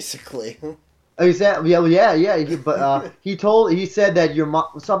Lee, basically. He said, yeah. He said that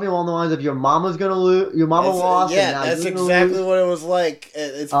something along the lines of your mama's gonna lose, your mama lost. Yeah, that's exactly what it was like.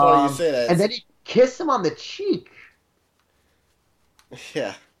 It's funny you say that. And then he kissed him on the cheek.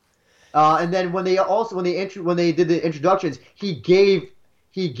 Yeah. And then when they did the introductions, he gave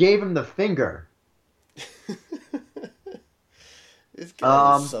him the finger. This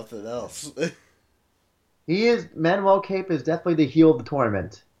guy is something else. Manuel Cape is definitely the heel of the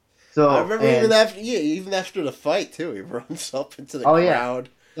tournament. So I remember even after the fight too, he runs up into the crowd. Yeah.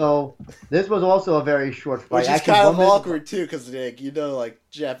 So this was also a very short fight. Which is kind of awkward too, because like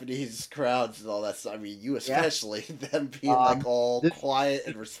Japanese crowds and all that stuff. I mean, you especially, them being like all quiet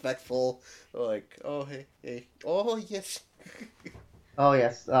and respectful, like, oh hey, oh yes. Oh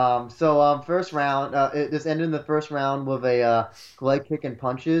yes. So first round. This ended in the first round with a leg kick and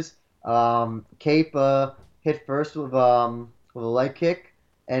punches. Cape hit first with a leg kick.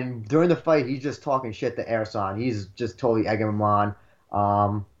 And during the fight, he's just talking shit to Erison. He's just totally egging him on.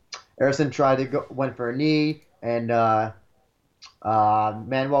 Erison went for a knee, and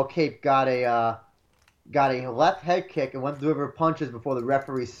Manuel Cape got a left head kick and went through her punches before the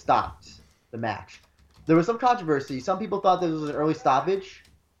referee stopped the match. There was some controversy. Some people thought this was an early stoppage.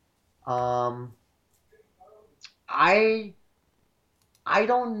 I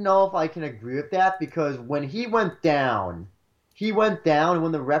don't know if I can agree with that, because when he went down, and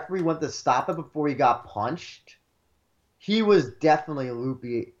when the referee went to stop it before he got punched, he was definitely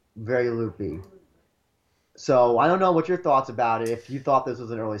loopy, very loopy. So I don't know what your thoughts about it, if you thought this was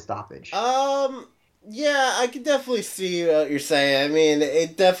an early stoppage. Yeah, I can definitely see what you're saying. I mean,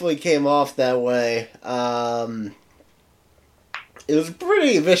 it definitely came off that way. It was a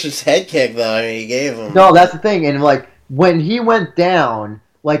pretty vicious head kick, though. I mean, he gave him. No, that's the thing. And like when he went down,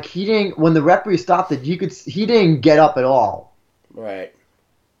 like when the referee stopped it, he didn't get up at all. Right.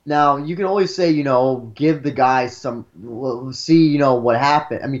 Now, you can always say, give the guy see, what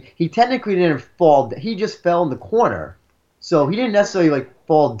happened. I mean, he technically didn't fall. He just fell in the corner. So he didn't necessarily,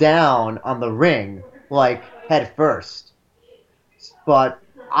 fall down on the ring, head first. But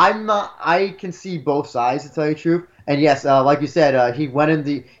I can see both sides, to tell you the truth. And yes, like you said, he went in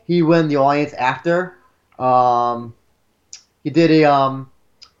the audience after. He did a,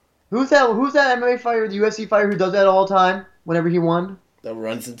 who's that MMA fighter, the UFC fighter who does that all the time? Whenever he won, that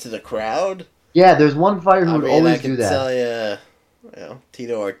runs into the crowd. Yeah, there's one fighter who would always do that. I can tell you,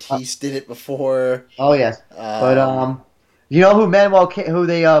 Tito Ortiz did it before. Oh yes, but you know who Manuel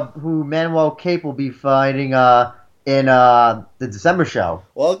Cape will be fighting in the December show.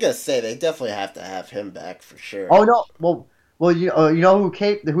 Well, I was gonna say they definitely have to have him back for sure. Oh no, well you know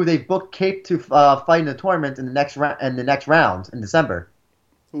who they booked Cape to fight in the tournament in the next round in December.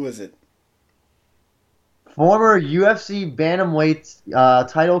 Who is it? Former UFC bantamweight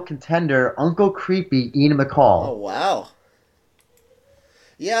title contender Uncle Creepy Ian McCall. Oh wow!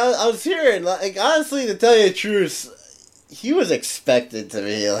 Yeah, I was hearing. Honestly, to tell you the truth, he was expected to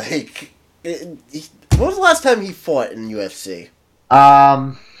be when was the last time he fought in UFC? Here,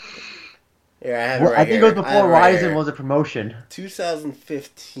 I have it right I think it was before Ryzen was a promotion.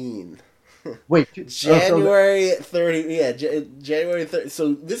 2015. Wait, January 30. Yeah, January 30.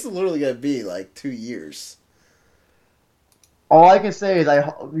 So this is literally gonna be 2 years. All I can say is I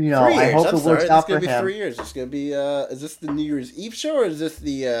hope it works out for him. It's gonna be 3 years. It's gonna be. Is this the New Year's Eve show or is this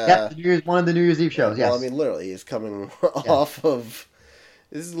the? One of the New Year's Eve shows. Yes. Well, I mean, literally, he's coming off of.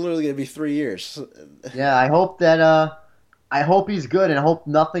 This is literally gonna be 3 years. Yeah, I hope that. I hope he's good, and I hope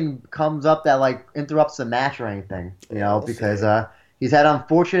nothing comes up that interrupts the match or anything. Because he's had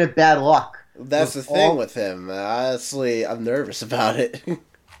unfortunate bad luck. That's the thing with him. Honestly, I'm nervous about it.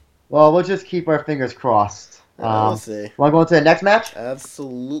 Well, we'll just keep our fingers crossed. We'll see. Want to go into the next match?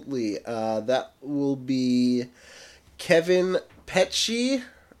 Absolutely. That will be Kevin Petchy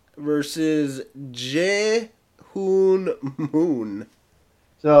versus Jae Hoon Moon.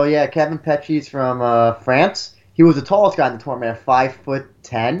 So yeah, Kevin Petchy's from France. He was the tallest guy in the tournament at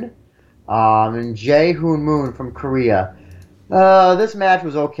 5'10". And Jae Hoon Moon from Korea. This match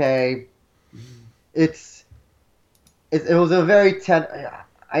was okay. It was a very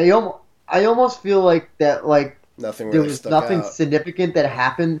I almost feel like that nothing there really was nothing out. significant that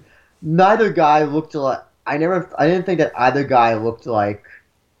happened neither guy looked like. I didn't think that either guy looked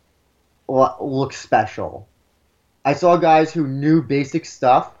special. I saw guys who knew basic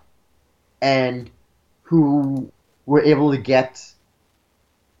stuff and who were able to get.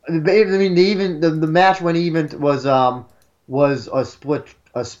 I mean, the match went even was a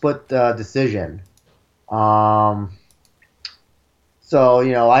split decision. Um, so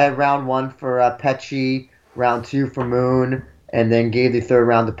I had round one for Pecci, round two for Moon, and then gave the third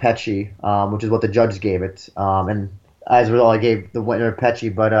round to Pecci, which is what the judges gave it. And as a result, I gave the winner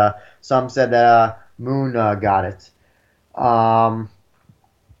Pecci, but some said that Moon got it. Um,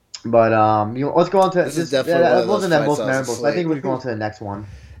 let's go on to This is this. definitely one That of those wasn't that fights most I was memorable, so I think asleep. we should go on to the next one.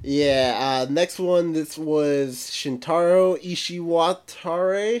 Yeah, next one, this was Shintaro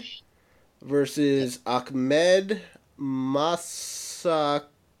Ishiwatare versus Ahmed Masakaev.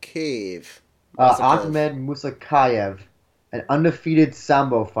 Masakaev. Ahmed Musakayev, an undefeated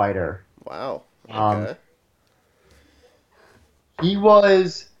sambo fighter. Wow. Um, Okay. he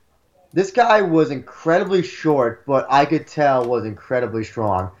was This guy was incredibly short, but I could tell was incredibly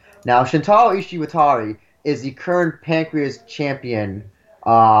strong. Now, Shintaro Ishiwatari is the current Pancrase champion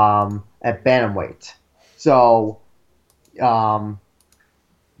at bantamweight. So, um,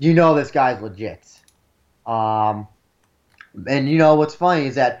 this guy's legit. Um, and what's funny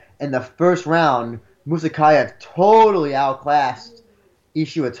is that in the first round, Musakayev totally outclassed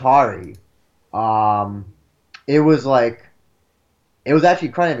Ishiwatari. Um, it was like it was actually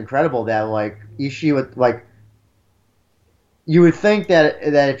kind of incredible that like Ishii would like you would think that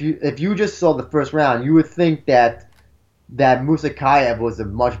if you just saw the first round, you would think that Musakayev was a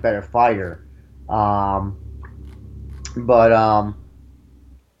much better fighter. Um, but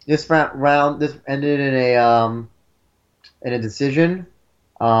this ended in a decision.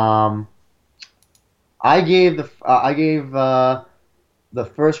 Um, I gave the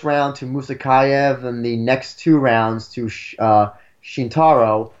first round to Musakayev and the next two rounds to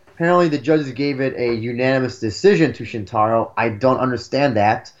Shintaro. Apparently, the judges gave it a unanimous decision to Shintaro. I don't understand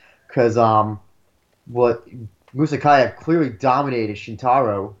that because what Musakayev clearly dominated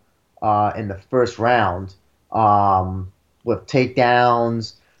Shintaro in the first round with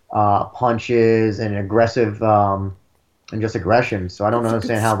takedowns, punches, and aggressive and just aggression. So I don't It's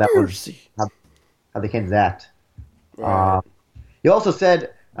a understand conspiracy. how they came to that. Right. Um, he also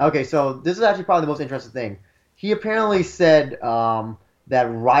said, okay, so this is actually probably the most interesting thing. He apparently said that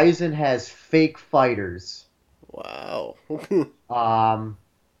Ryzen has fake fighters. Wow. Um,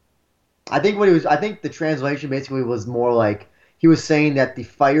 I think the translation basically was more like he was saying that the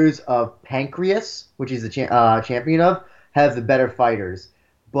fighters of Pancreas, which he's the champion of, have the better fighters.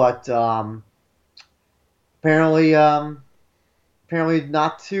 But apparently, apparently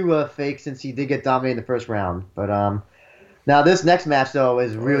not too fake since he did get dominated in the first round. But now this next match though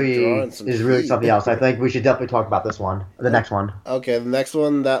Drawing some is really heat. something else. I think we should definitely talk about this one, the next one. Okay, the next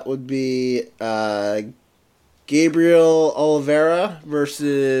one, that would be Gabriel Oliveira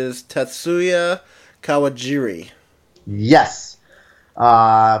versus Tetsuya Kawajiri. Yes.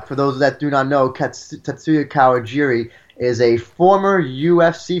 For those that do not know, Tetsuya Kawajiri is a former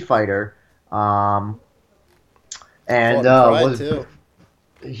UFC fighter, and Pride, was too.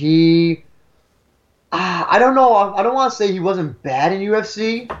 he? I don't know. I don't want to say he wasn't bad in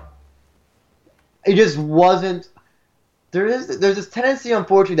UFC. He just wasn't. There's this tendency,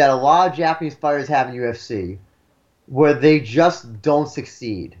 unfortunately, that a lot of Japanese fighters have in UFC, where they just don't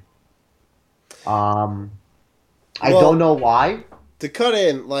succeed. I Well, don't know why. to cut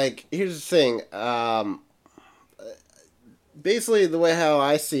in, like, here's the thing. Basically, the way how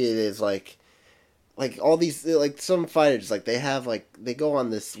I see it is like all these, like some fighters, like they have like they go on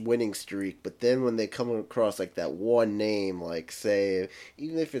this winning streak, but then when they come across like that one name, like say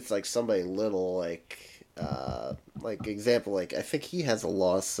even if it's like somebody little, like example, like I think he has a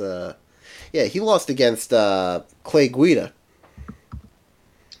loss. Yeah, he lost against Clay Guida.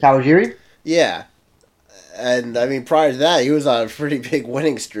 Kawajiri? Yeah, and I mean prior to that, he was on a pretty big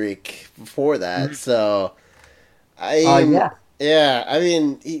winning streak before that. So Yeah. yeah, I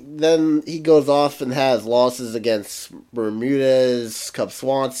mean, then he goes off and has losses against Bermudez, Cub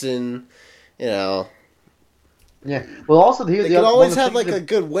Swanson. You know, Yeah. Well, also here's they the can other, one always of the have things like a that,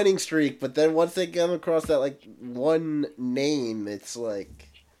 good winning streak, but then once they come across that like one name, it's like,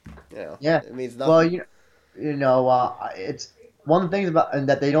 yeah. it means Well, nothing. it's one of the things about and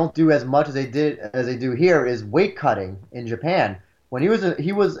that they don't do as much as they do here is weight cutting in Japan. When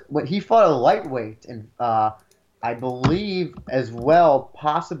he fought a lightweight and I believe as well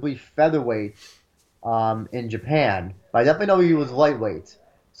possibly featherweight in Japan. But I definitely know he was lightweight.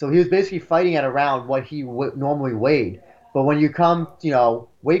 So he was basically fighting at around what he normally weighed. But when you come,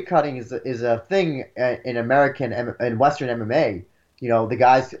 weight cutting is a thing in American and Western MMA. The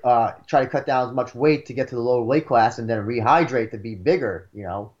guys try to cut down as much weight to get to the lower weight class and then rehydrate to be bigger.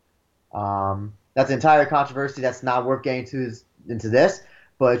 That's an entire controversy that's not worth getting into this,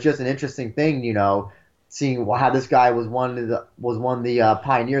 but it's just an interesting thing. Seeing how this guy was one of the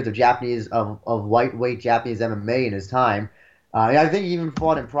pioneers of lightweight Japanese MMA in his time. I think he even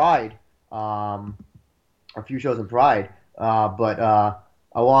fought in Pride, a few shows in Pride. But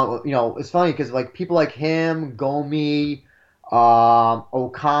along, it's funny because like people like him, Gomi,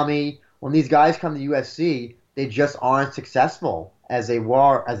 Okami, when these guys come to UFC, they just aren't successful as they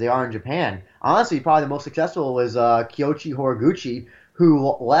are in Japan. Honestly, probably the most successful was Kyoichi Horiguchi,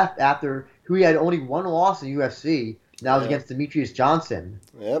 who left after who he had only one loss in UFC. And that was against Demetrius Johnson.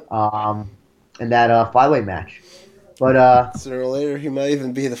 Yep. In that flyweight match. But sooner or later, he might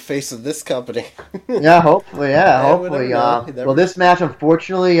even be the face of this company. yeah, hopefully, hopefully. Well, this match,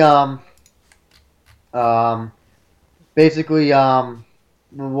 unfortunately, basically, well,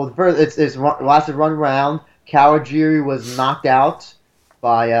 the first it's lasted one round. Kawajiri was knocked out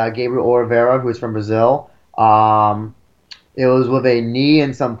by Gabriel Oliveira, who is from Brazil. It was with a knee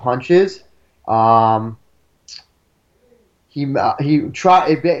and some punches. He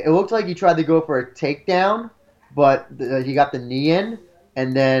tried. It looked like he tried to go for a takedown, but he got the knee in,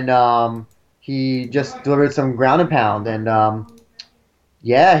 and then he just delivered some ground and pound, and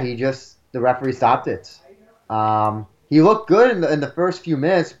the referee stopped it. He looked good in the first few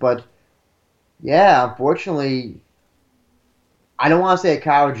minutes, but yeah, unfortunately, I don't want to say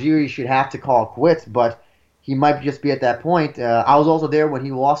Kawajiri should have to call quits, but he might just be at that point. I was also there when he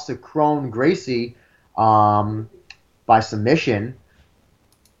lost to Kron Gracie by submission.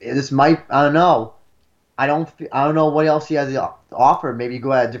 This might, I don't know. I don't know what else he has to offer. Maybe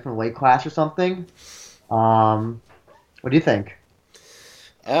go at a different weight class or something. What do you think?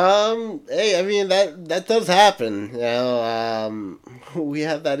 Hey, I mean that does happen. We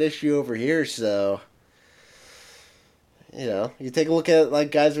have that issue over here, so you take a look at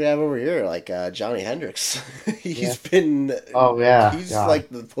like guys we have over here, like Johnny Hendricks. He's been he's God. like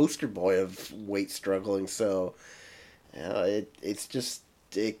the poster boy of weight struggling. So it's just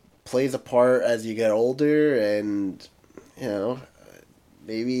it plays a part as you get older, and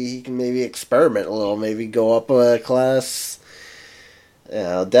maybe he can experiment a little, maybe go up a class.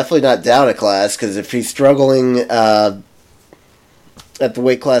 Definitely not down a class, because if he's struggling at the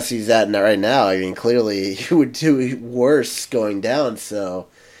weight class he's at right now, I mean, clearly he would do worse going down. So,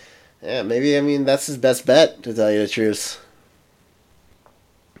 yeah, maybe, I mean, that's his best bet, to tell you the truth.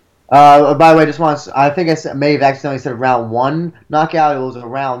 By the way, I think may have accidentally said round one knockout. It was a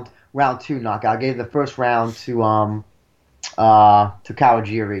round two knockout. I gave the first round to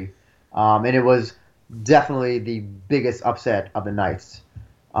Kawajiri, and it was definitely the biggest upset of the night.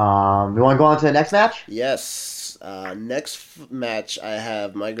 We want to go on to the next match? Yes. Match, I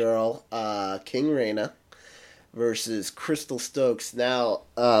have my girl, King Reina, versus Crystal Stokes. Now,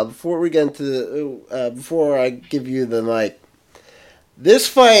 before I give you the mic, this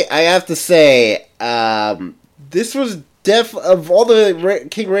fight, I have to say, this was of all the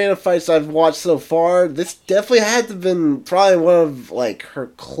King Reina fights I've watched so far, this definitely had to have been probably one of like her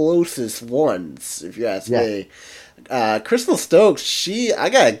closest ones, if you ask me. Crystal Stokes, I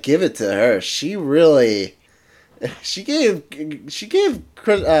gotta give it to her. She gave King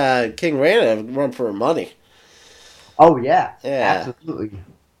Reina a run for her money. Oh yeah, absolutely.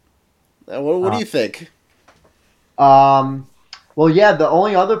 What do you think? Well, yeah, the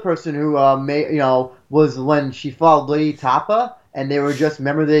only other person who was when she fought Lady Tapa, and they were just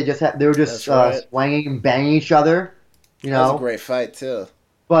swinging and banging each other. That was a great fight too.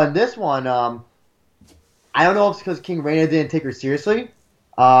 But in this one, I don't know if it's because King Reina didn't take her seriously.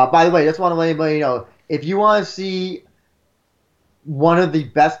 By the way, just want to let anybody know, if you want to see one of the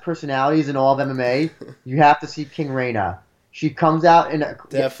best personalities in all of MMA, you have to see King Reina. She comes out in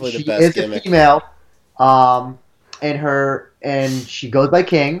definitely the best gimmick. She is a female, and she goes by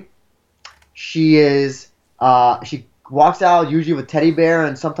King. She walks out usually with a teddy bear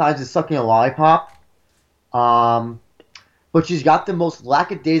and sometimes is sucking a lollipop. But she's got the most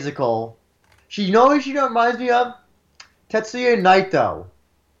lackadaisical. She reminds me of Tetsuya Naito.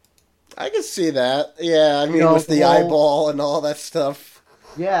 I can see that. Yeah, I mean with the eyeball and all that stuff.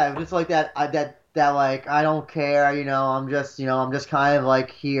 Yeah, just like that. That like I don't care. I'm just kind of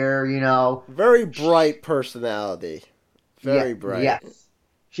like here. Very bright personality. Very bright. Yes.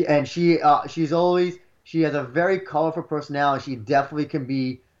 She has a very colorful personality. She definitely can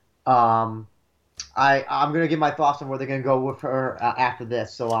be. I'm gonna give my thoughts on where they're gonna go with her after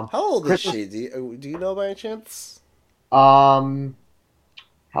this. So how old is she? Do you know by any chance? Um,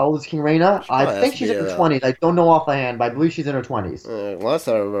 how old is King Reina? She I probably has think to she's be in her around. 20s. I don't know offhand, but I believe she's in her 20s. Last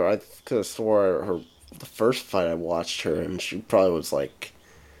time I remember, I could have swore the first fight I watched her, and she probably was like,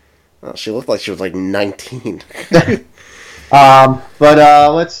 she looked like she was like 19.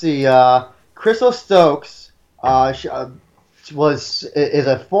 But let's see. Crystal Stokes is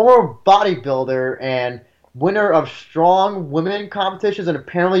a former bodybuilder and winner of strong women competitions, and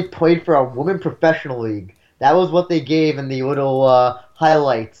apparently played for a women professional league. That was what they gave in the little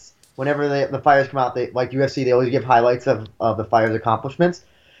highlights. Whenever the fighters come out, they like UFC, they always give highlights of the fighters' accomplishments.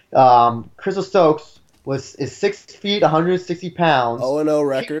 Crystal Stokes is 6 feet, 160 pounds. 0-0 King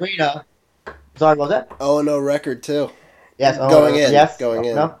record. Reina, sorry, what was that? 0-0 record too. Yes, yes. Going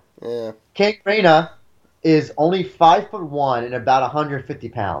in. No. Yeah. King Reina is only 5'1" and about 150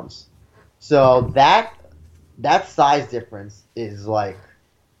 pounds. So that size difference is like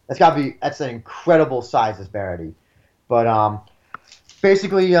that's an incredible size disparity. But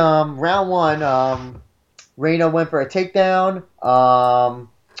basically round one, Reina went for a takedown.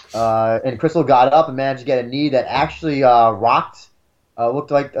 And Crystal got up and managed to get a knee that actually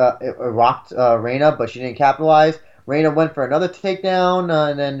looked like it rocked Reina, but she didn't capitalize. Reina went for another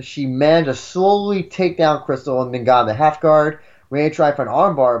takedown, and then she managed to slowly take down Crystal and then got in the half guard. Reina tried for an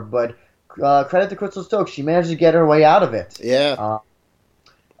armbar, but credit to Crystal Stokes, she managed to get her way out of it. Yeah.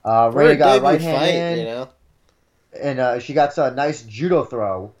 For Reina a got a debut right fight, hand, you know. and she got a nice judo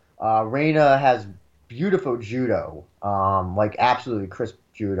throw. Reina has beautiful judo, like absolutely crisp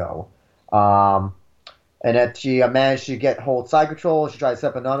judo. Um, and that she managed to hold side control. She tried to set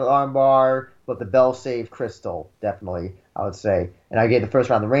up another armbar, but the bell saved Crystal, definitely, I would say. And I gave the first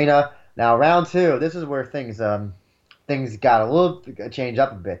round to Reina. Now, round two, this is where things got a little change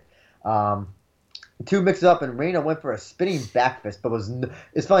up a bit. The two mixed up, and Reina went for a spinning back fist, but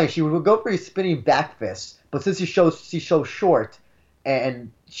it's funny, she would go for a spinning back fist, but since she's so short,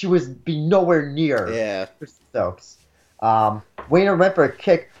 and she was be nowhere near Yeah. Crystal Stokes. Reina went for a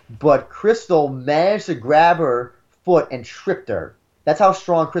kick, but Crystal managed to grab her foot and tripped her. That's how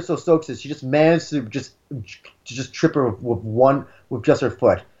strong Crystal Stokes is. She just managed to just trip her with just her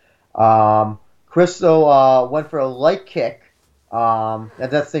foot. Crystal went for a light kick. And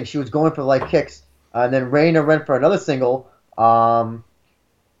that's the thing. She was going for light kicks, and then Reina went for another single and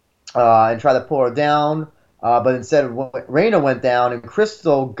tried to pull her down. But instead, Reina went down, and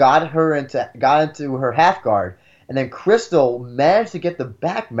Crystal got into her half guard. And then Crystal managed to get the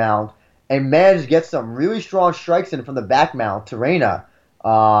back mount and managed to get some really strong strikes in from the back mount to Reina,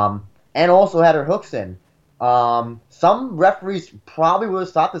 and also had her hooks in. Some referees probably would have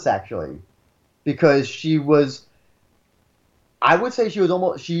stopped this actually, because she was. I would say she was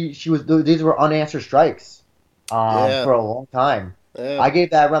almost she was these were unanswered strikes for a long time. Yeah. I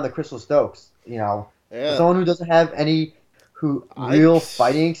gave that around the Crystal Stokes. For someone who doesn't have any real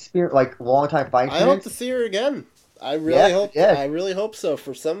fighting experience, like long time fighting experience. I hope to see her again. I really hope so.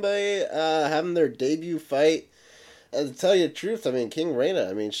 For somebody having their debut fight, and to tell you the truth, I mean, King Reina,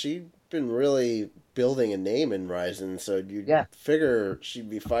 I mean, she's been really building a name in Rising, so you'd figure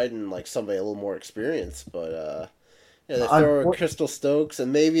she'd be fighting like somebody a little more experienced, but they throw her Crystal Stokes,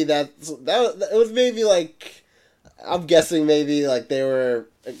 and maybe that it was maybe like, I'm guessing maybe like they were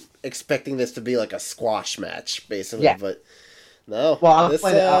expecting this to be like a squash match, basically, but no. Well,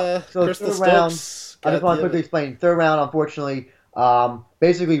 Crystal Stokes. I just want to quickly explain. Third round, unfortunately,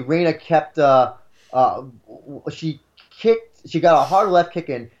 basically Reina kept. She got a hard left kick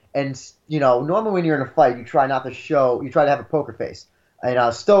in, and normally when you're in a fight, you try to have a poker face,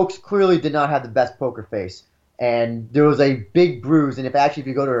 and Stokes clearly did not have the best poker face, and there was a big bruise, and if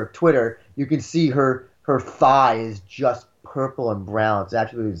you go to her Twitter, you can see her thigh is just purple and brown. It's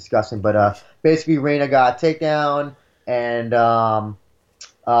absolutely disgusting. But basically, Reina got a takedown and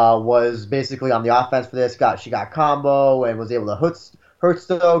was basically on the offense for this. She got combo and was able to hurt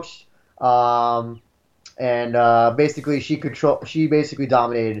Stokes. Basically she basically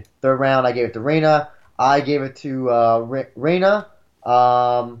dominated third round. I gave it to Reina. I gave it to Reina.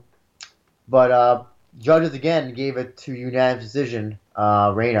 But judges again gave it to unanimous decision,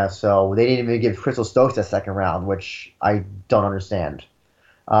 Reina. So they didn't even give Crystal Stokes that second round, which I don't understand.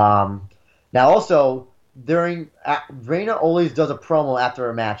 Now also, Reina always does a promo after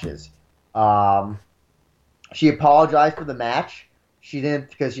her matches. She apologized for the match. She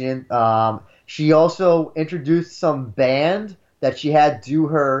didn't. She also introduced some band that she had do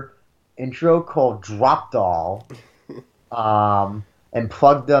her intro called Drop Doll, and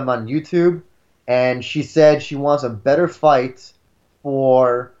plugged them on YouTube. And she said she wants a better fight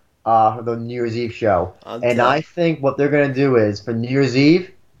for the New Year's Eve show. I think what they're gonna do is for New Year's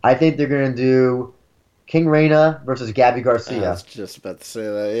Eve, I think they're gonna do King Reina versus Gabby I was Garcia. just about to say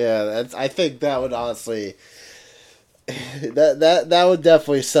that. Yeah, I think that would honestly that would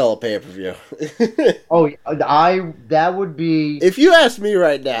definitely sell a pay per view. Oh, I that would be. If you ask me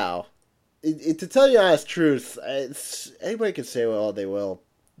right now, to tell you the honest truth, anybody can say all they will.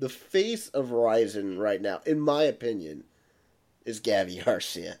 The face of Ryzen right now, in my opinion, is Gabby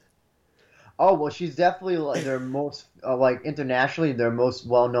Garcia. Oh well, she's definitely like their most like internationally their most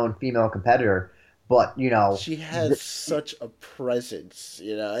well-known female competitor. But She has such a presence,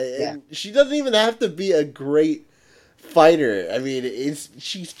 yeah. and she doesn't even have to be a great fighter. I mean,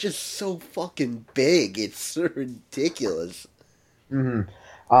 she's just so fucking big. It's ridiculous. hmm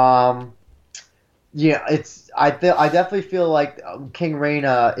Um, yeah, I definitely feel like King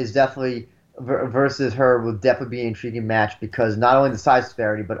Reina is definitely versus her will definitely be an intriguing match because not only the size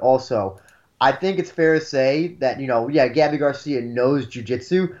disparity, but also I think it's fair to say that yeah, Gabby Garcia knows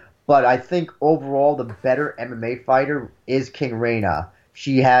jiu-jitsu, but I think overall the better MMA fighter is King Reina.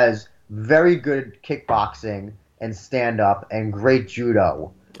 She has very good kickboxing and stand-up and great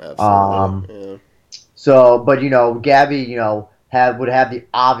judo. Um, Absolutely. Yeah. so, but Gabby, would have the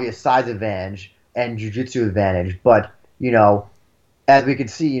obvious size advantage and jujitsu advantage. But as we can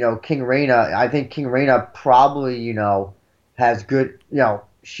see, King Reina, I think King Reina probably, has good,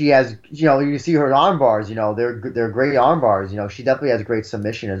 she has, you see her arm bars, they're great arm bars. She definitely has great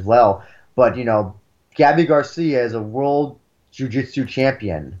submission as well. But Gabby Garcia is a world jiu-jitsu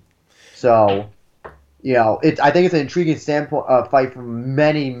champion, so. I think it's an intriguing standpoint fight from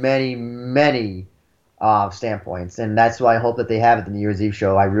many, many, many standpoints, and that's why I hope that they have it in the New Year's Eve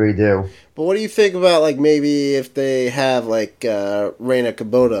show. I really do. But what do you think about like maybe if they have like Reina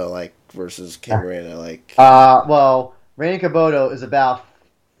Kubota like versus King Reina like? Well, Reina Kaboto is about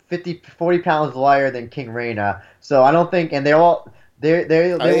 40 pounds lighter than King Reina, so I don't think, and they I mean, want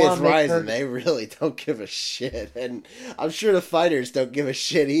it's to make Ryzen. her. They really don't give a shit, and I'm sure the fighters don't give a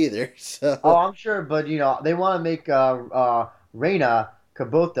shit either. Oh, So I'm sure, but they want to make Reina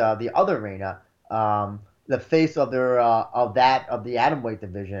Kubota, the other Reina, the face of their of the atomweight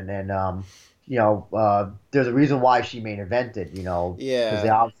division, and there's a reason why she main evented, because they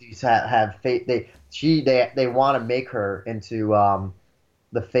yeah, obviously have faith. They want to make her into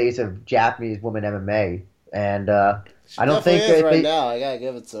the face of Japanese women MMA, and she I don't definitely think is if right they. now. I gotta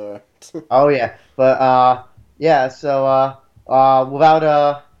give it to her. Oh yeah, but yeah. So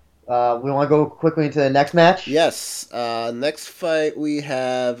without we want to go quickly into the next match. Yes. Next fight we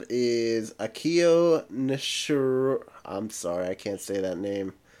have is Akio Nishiro. I'm sorry, I can't say that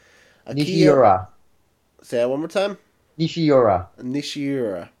name. Akio. Nishiura. Say that one more time. Nishiura.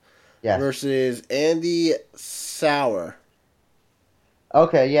 Nishiura Yes. versus Andy Sauer.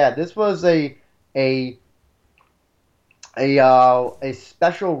 Okay. Yeah. This was a a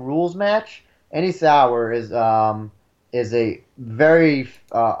special rules match. Andy Sauer is a very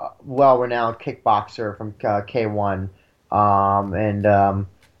well renowned kickboxer from K1, and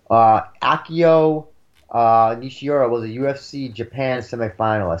Akio Nishiura was a UFC Japan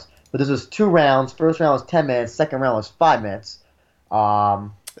semifinalist. But this was 2 rounds. First round was 10 minutes. Second round was 5 minutes.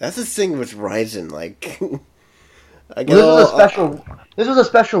 Um, That's the thing with Ryzen. Like, I get this was a all. special. This was a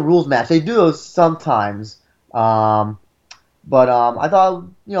special rules match. They do those sometimes. But I thought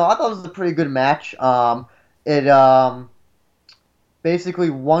it was a pretty good match. It basically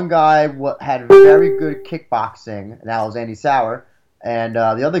one guy had very good kickboxing, and that was Andy Sauer, and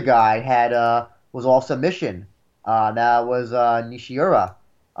the other guy had was all submission. That was Nishiura.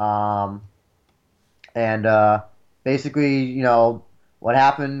 Um, and basically, what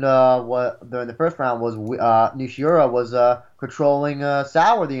happened what during the first round was Nishiura was controlling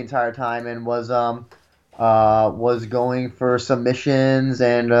Sauer the entire time and was going for submissions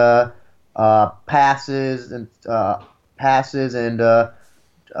and passes and that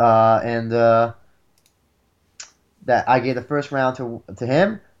I gave the first round to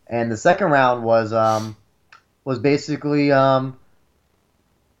him, and the second round was basically sorry,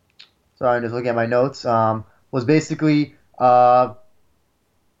 I'm just looking at my notes. Was basically Sauer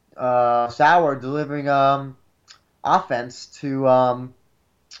delivering offense to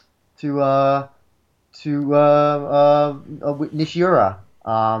Nishiura.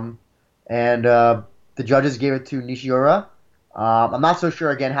 And the judges gave it to Nishiura. I'm not so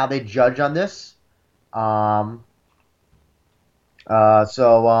sure again how they judge on this. Um,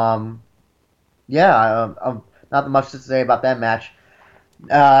 yeah, not much to say about that match.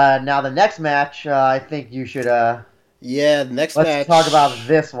 Now the next match, I think you should Yeah, the next let's match. talk about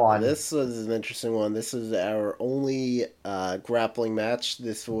this one. This was an interesting one. This is our only grappling match.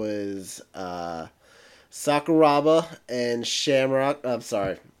 This was Sakuraba and Shamrock. I'm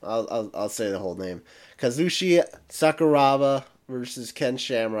sorry, I'll say the whole name. Kazushi Sakuraba versus Ken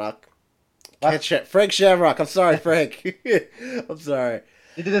Shamrock. Frank Shamrock. I'm sorry, Frank. I'm sorry.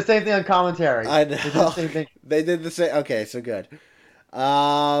 They did the same thing on commentary. I know. They did the same thing. They did the same. Okay, so good.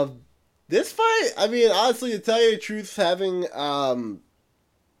 This fight, I mean, honestly, to tell you the truth, having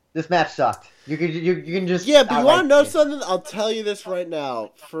This match sucked. You can just yeah, but you want to know it. something? I'll tell you this right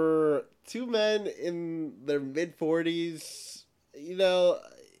now. For two men in their mid-40s,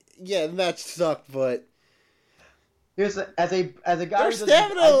 yeah, the match sucked, but Here's as a guy. their Who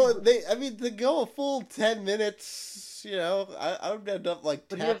stamina. To go a full 10 minutes, I would end up like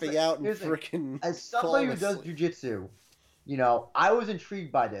tapping out and freaking. As somebody who does jujitsu, I was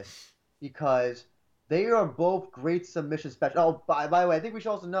intrigued by this because they are both great submission specialists. Oh, by the way, I think we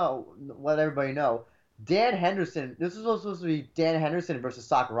should also let everybody know. Dan Henderson. This was supposed to be Dan Henderson versus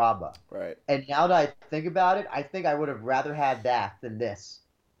Sakuraba. Right. And now that I think about it, I think I would have rather had that than this.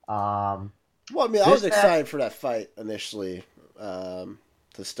 Well, I mean, I was excited for that fight initially to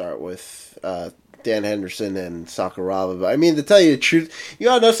start with Dan Henderson and Sakuraba. But I mean, to tell you the truth, you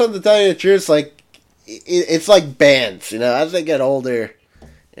want to know something? To tell you the truth, it's like bands. As they get older,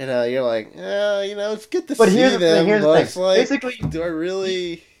 you're like, it's good to see them. Here's the thing. Like, basically, do I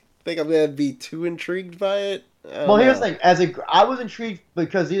really think I'm gonna be too intrigued by it? Here's the thing. I was intrigued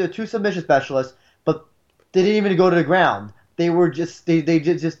because these are two submission specialists, but they didn't even go to the ground. They were just they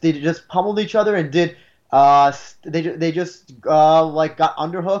just pummeled each other and did they just like got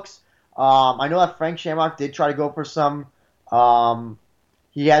underhooks. I know that Frank Shamrock did try to go for some.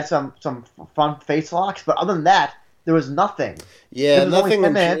 He had some fun face locks, but other than that, there was nothing. Yeah, nothing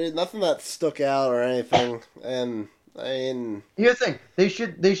that stuck out or anything. And I mean, here's the thing: they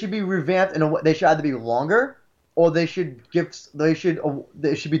should be revamped in a way. They should either be longer or they should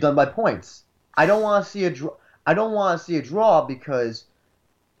be done by points. I don't want to see a draw. I don't want to see a draw because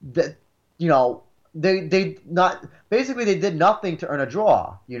they did nothing to earn a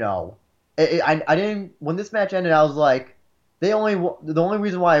draw. I didn't when this match ended. I was like, the only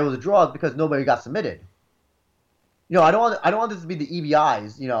reason why it was a draw is because nobody got submitted. I don't want this to be the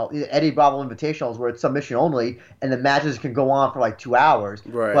EBIs, the Eddie Bravo Invitationals where it's submission only and the matches can go on for like 2 hours.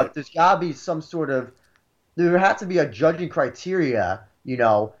 Right. But there's gotta be some sort of there has to be a judging criteria,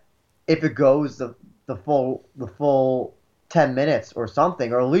 if it goes the full 10 minutes or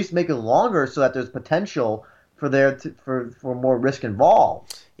something, or at least make it longer so that there's potential for more risk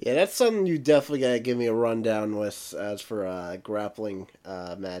involved. Yeah, that's something you definitely gotta give me a rundown with as for grappling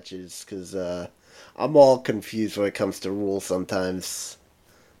matches, because I'm all confused when it comes to rules sometimes.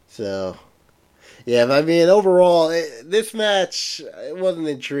 So, yeah, but I mean, overall, this match it wasn't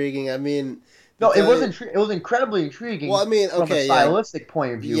intriguing. I mean, no, it wasn't. It was incredibly intriguing. Well, I mean, from a stylistic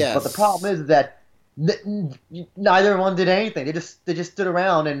point of view. Yes. But the problem is that neither one did anything. They just stood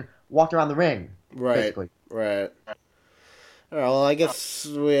around and walked around the ring. Right. Basically. Right. All right. Well, I guess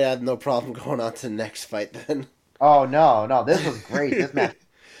we had no problem going on to the next fight then. Oh no! This was great. This match.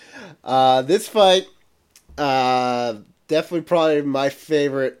 This fight, definitely probably my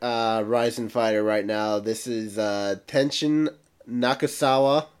favorite Ryzen fighter right now. This is Tenshin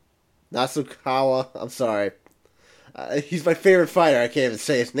Nasukawa. I'm sorry. He's my favorite fighter. I can't even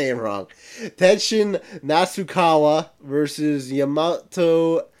say his name wrong. Tenshin Nasukawa versus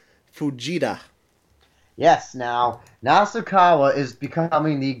Yamato Fujita. Yes. Now Nasukawa is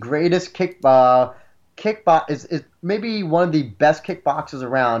becoming the greatest is maybe one of the best kickboxers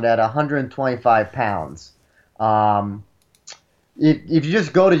around at 125 pounds. If you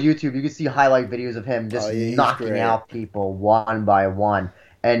just go to YouTube, you can see highlight videos of him just knocking out people one by one.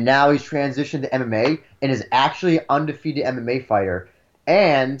 And now he's transitioned to MMA and is actually an undefeated MMA fighter.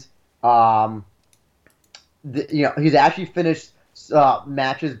 And he's actually finished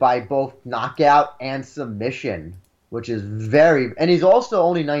matches by both knockout and submission, which is and he's also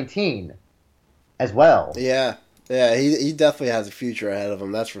only 19 as well. Yeah, he definitely has a future ahead of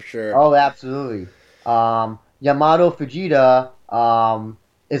him, that's for sure. Oh, absolutely. Yamato Fujita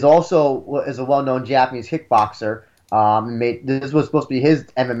is a well-known Japanese kickboxer. This was supposed to be his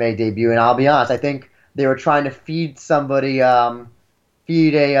MMA debut, and I'll be honest, I think they were trying to feed a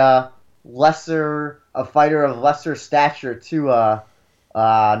fighter of lesser stature to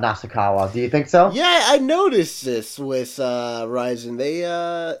Nasukawa. Do you think so? Yeah, I noticed this with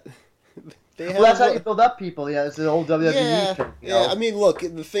Ryzen. Well, that's how you build up people. Yeah, it's an old WWE term. Yeah, I mean, look,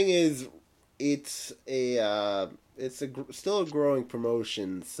 the thing is, it's still a growing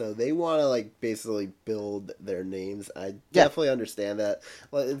promotion, so they want to basically build their names. I definitely understand that.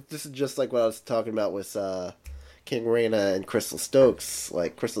 This is just like what I was talking about with King Reina and Crystal Stokes.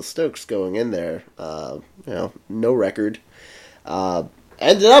 Like Crystal Stokes going in there, no record.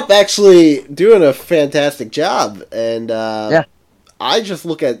 Ended up actually doing a fantastic job, and Yeah. I just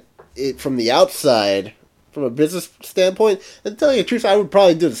look at it from the outside, from a business standpoint, and to tell you the truth, I would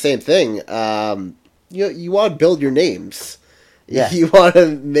probably do the same thing. You want to build your names. Yeah. You want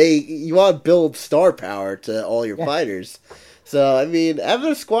to build star power to all your fighters. So I mean,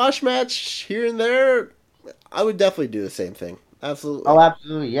 having a squash match here and there, I would definitely do the same thing. Absolutely. Oh,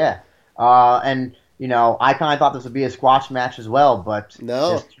 absolutely, yeah. And I kind of thought this would be a squash match as well, but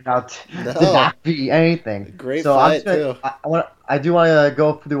No. this turned out No. to not be anything. Great so fight, too. too. I do want to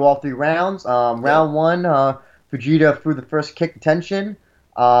go through all 3 rounds. Round 1, Fujita threw the first kick to tension,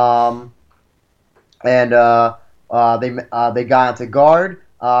 and they got into guard.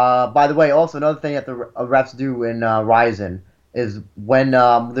 By the way, also another thing that the refs do in Ryzen is when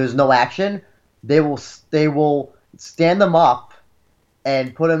there's no action, they will stand them up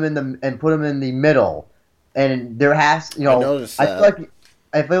and put them in the middle, and there has I noticed that.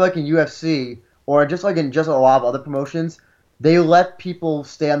 I feel like in UFC or just like in just a lot of other promotions, they let people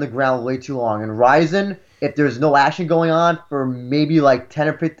stay on the ground way too long. In Ryzen, if there's no action going on for maybe like 10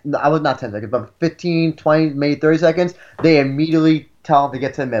 or 15, I was not 10 seconds, but 15, 20, maybe 30 seconds, they immediately tell them to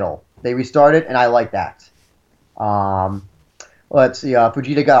get to the middle. They restart it, and I like that. Let's see.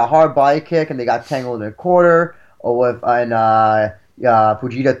 Fujita got a hard body kick, and they got tangled in a quarter. Fujita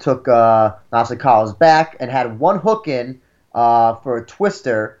took Nasukawa's back and had one hook in for a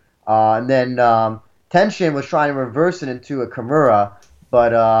twister, and then Tenshin was trying to reverse it into a Kimura,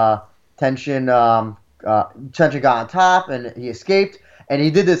 but Tenshin got on top and he escaped, and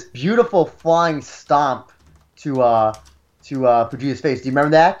he did this beautiful flying stomp to Fujita's face. Do you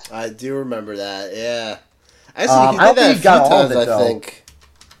remember that? I do remember that. Yeah. Actually, he did that a few got all of times, it, I think.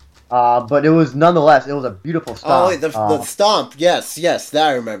 But it was nonetheless, it was a beautiful stomp. Oh, wait, the stomp. Yes, that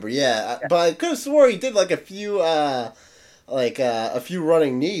I remember. Yeah, but I could have swore he did like a few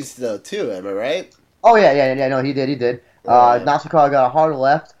running knees though too. Am I right? Oh yeah. No, he did. Nasukawa got a hard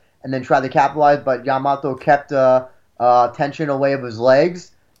left and then tried to capitalize, but Yamato kept Tenshin away of his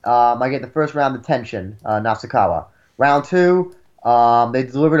legs. I get the first round of Tenshin, Nasukawa. Round 2, they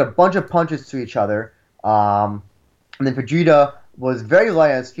delivered a bunch of punches to each other, and then Fujita was very light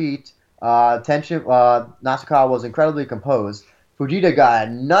on his feet. Nasukawa was incredibly composed. Fujita got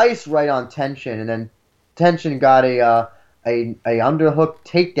a nice right on Tenshin, and then Tenshin got a underhook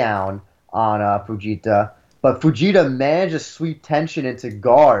takedown on Fujita. But Fujita managed to sweep Tenshin into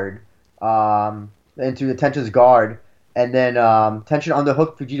guard, into Tenshin's guard, and then Tenshin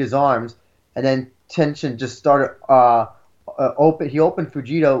underhooked Fujita's arms, and then Tenshin just started He opened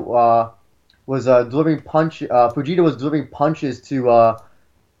Fujita. Was delivering punch. Fujita was delivering punches to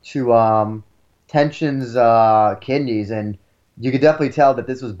Tenshin's kidneys, and you could definitely tell that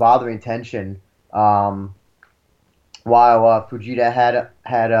this was bothering Tenshin. While Fujita had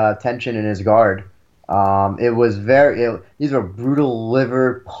Tenshin in his guard. These were brutal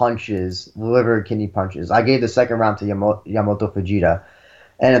liver kidney punches. I gave the second round to Yamato Fujita,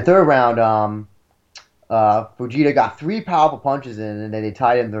 and the third round, Fujita got 3 powerful punches in, and then they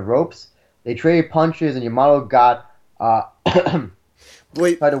tied him to the ropes. They traded punches, and Yamato got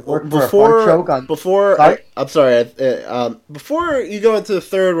Wait, tried to work for a front choke on. I'm sorry. Before you go into the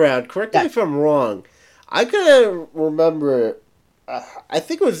third round, correct me if I'm wrong. I couldn't remember. I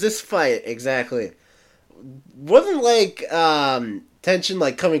think it was this fight exactly. Wasn't like Tenshin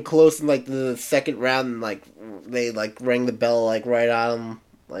like coming close in like the second round, and like they like rang the bell like right on him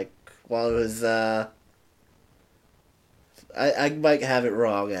like while it was. I might have it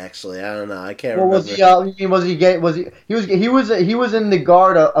wrong actually. I don't know. I can't remember. He was in the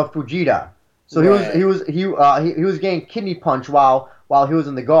guard of Fujita, so Right. he was getting kidney punch while he was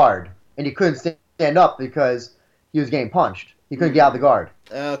in the guard, and he couldn't stand up because he was getting punched. He couldn't get out of the guard.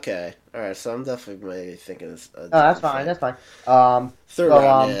 Okay. All right. So I'm definitely maybe thinking this. That's fine. Third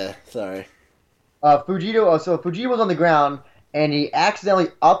round. Yeah. Sorry. Fujita was on the ground, and he accidentally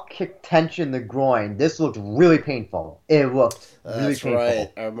up-kicked Tenshin in the groin. This looked really painful. It looked really painful. That's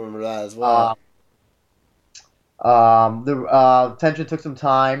right. I remember that as well. Tenshin took some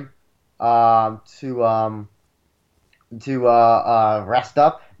time to rest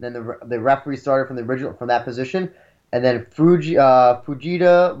up. And then the referee started from that position, and then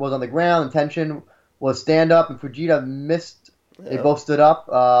Fujita was on the ground, and Tenshin was stand up, and Fujita missed. Yeah. They both stood up.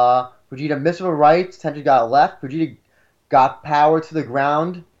 Fujita missed with a right. Tenshin got a left. Fujita got power to the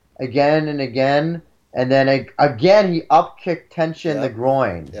ground again and again, and then again he up-kicked Tenshin in the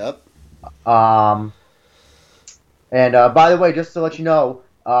groin. Yep. And by the way, just to let you know,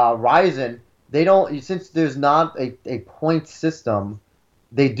 Ryzen, they don't, since there's not a point system,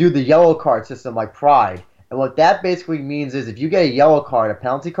 they do the yellow card system like Pride. And what that basically means is if you get a yellow card, a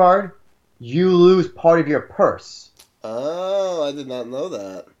penalty card, you lose part of your purse. Oh, I did not know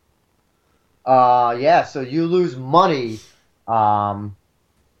that. Yeah, so you lose money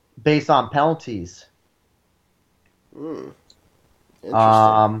based on penalties. Hmm.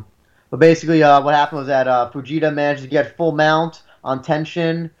 Interesting. But basically, what happened was that Fujita managed to get full mount on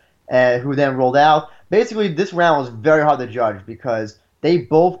Tenshin, who then rolled out. Basically, this round was very hard to judge because they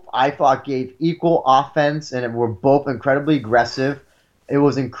both, I thought, gave equal offense and were both incredibly aggressive. It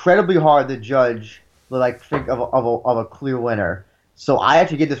was incredibly hard to judge, like think of a clear winner. So I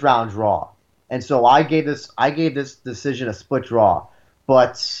actually gave this round a draw, and so I gave this decision a split draw,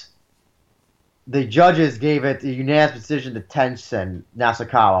 but the judges gave it a unanimous decision to Tenshin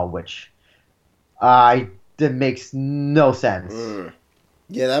Nasukawa, which makes no sense.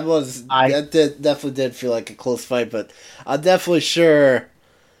 Yeah, that definitely did feel like a close fight, but I'm definitely sure.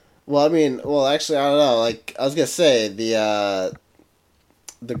 Well, I mean, actually, I don't know. Like I was gonna say, the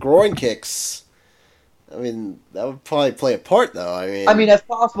groin kicks. I mean, that would probably play a part, though. I mean, it's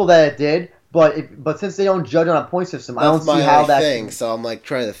possible that it did, but since they don't judge on a point system, I don't see how that thing. So I'm like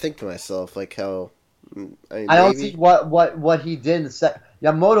trying to think to myself, like how. I don't see what he did in the second.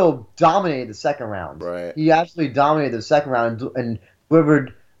 Yamamoto dominated the second round. Right. He actually dominated the second round and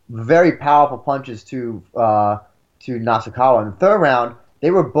delivered very powerful punches to Nasukawa. In the third round,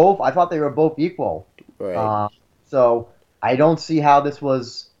 I thought they were both equal. Right. So I don't see how this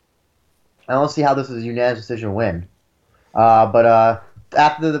was. I don't see how this is a unanimous decision win. But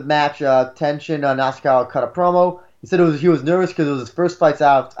after the match, Tenshin Nasukawa cut a promo. He said he was nervous because it was his first fights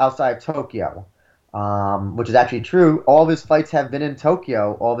outside of Tokyo, which is actually true. All of his fights have been in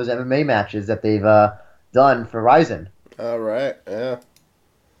Tokyo. All of his MMA matches that they've done for Rizin. All right. Yeah.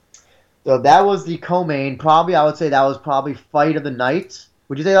 So that was the co-main. Probably, I would say that was probably fight of the night.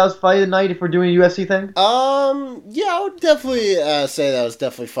 Would you say that was fight of the night if we're doing a UFC thing? Yeah, I would definitely say that was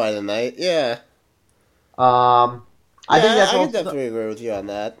definitely fight of the night. Yeah. I think that's I also, can definitely agree with you on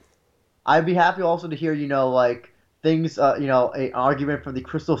that. I'd be happy also to hear, like things, an argument for the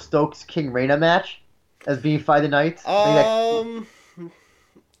Crystal Stokes King Reina match as being fight of the night.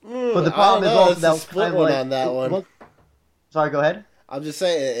 But the problem is also that was split one on that one. Sorry, go ahead. I'm just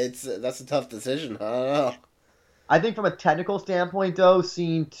saying that's a tough decision. I don't know. I think from a technical standpoint, though,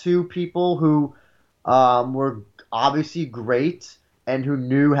 seeing two people who were obviously great and who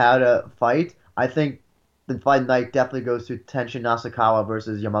knew how to fight, I think the fight night definitely goes to Tenshin Nasukawa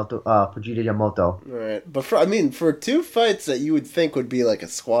versus Fujita Yamamoto. Right, but for two fights that you would think would be like a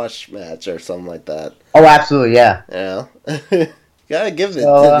squash match or something like that. Oh, absolutely, yeah. Yeah, gotta give it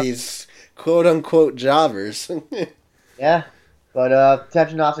to these quote unquote jobbers. Yeah. But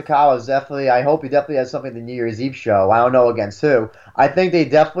Tenshin Nasukawa is definitely. I hope he definitely has something at the New Year's Eve show. I don't know against who. I think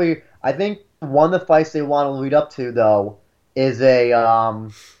one of the fights they want to lead up to though is a.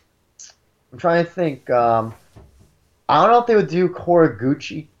 I'm trying to think. I don't know if they would do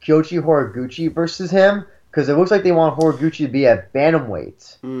Kyoji Horiguchi versus him because it looks like they want Horiguchi to be at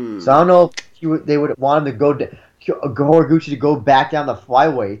bantamweight. So I don't know if they would want him to Horiguchi to go back down to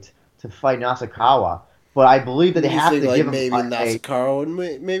flyweight to fight Nasukawa. But I believe that they have to give him maybe Nasukawa would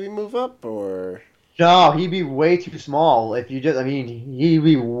maybe move up, or no, he'd be way too small. He'd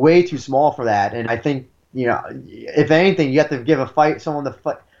be way too small for that. And I think if anything, you have to give someone to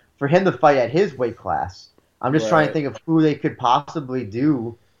fight for him to fight at his weight class. I'm just trying to think of who they could possibly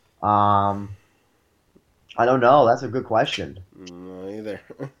do. I don't know. That's a good question. No, either.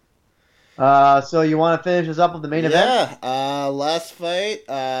 So you want to finish us up with the main event? Yeah. Last fight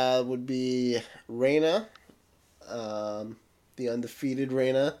would be Reina, the undefeated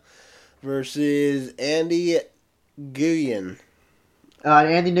Reina, versus Andy Nguyen.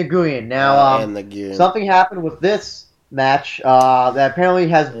 Andy Nguyen. Now, something happened with this match that apparently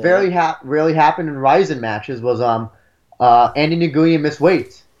has rarely happened in Rizin matches. Was Andy Nguyen missed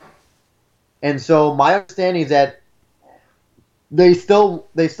weight, and so my understanding is that they still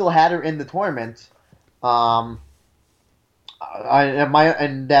had her in the tournament.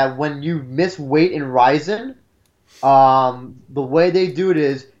 And that when you miss weight in Rizin, the way they do it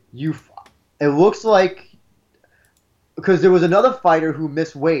is it looks like because there was another fighter who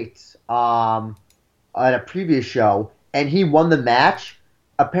missed weight at a previous show and he won the match.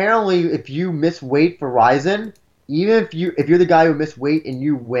 Apparently, if you miss weight for Rizin, even if you're the guy who missed weight and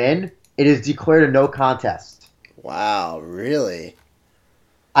you win, it is declared a no contest. Wow, really?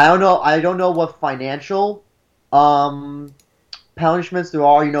 I don't know. I don't know what financial punishments there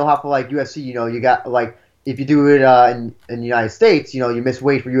are. You know how for like UFC, you got like if you do it in the United States, you miss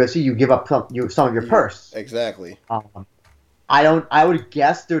weight for UFC, you give up some of your purse. Exactly. I would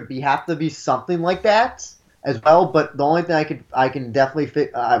guess there would have to be something like that as well. But the only thing I can definitely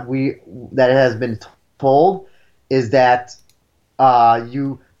that has been told is that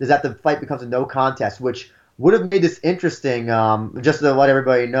the fight becomes a no contest, which would have made this interesting. Just to let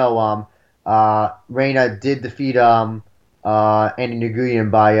everybody know, Reina did defeat Andy Nguyen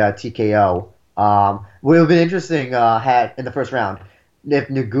by TKO. Would have been interesting had in the first round if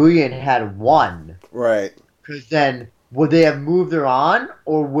Nguyen had won. Right. Because then would they have moved her on,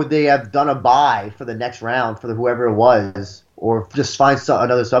 or would they have done a bye for the next round for whoever it was, or just find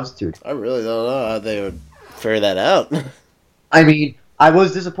another substitute? I really don't know how they would figure that out. I mean, I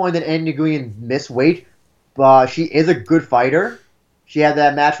was disappointed that Andy Nguyen missed weight, but she is a good fighter. She had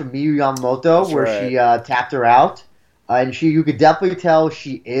that match with Miyu Yamamoto where she tapped her out, and you could definitely tell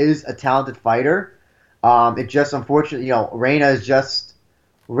she is a talented fighter. It just unfortunately, Reina is. Just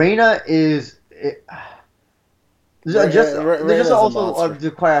also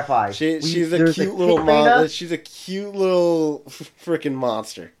to clarify, she's a cute little monster. She's a cute little freaking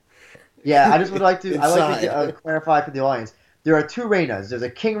monster. Yeah, I just would like to clarify for the audience. There are two Reinas. There's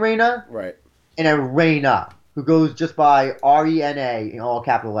a King Reina, right, and a Reina who goes just by Rena in all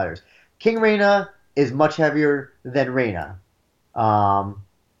capital letters. King Reina is much heavier than Reina. I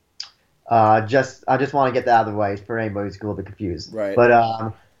just want to get that out of the way for anybody who's a little bit confused. Right.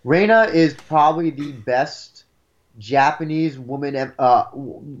 But Reina is probably the best Japanese woman in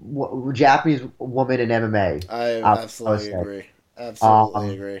MMA. I absolutely agree.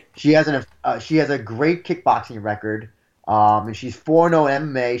 Absolutely agree. She has a great kickboxing record. And she's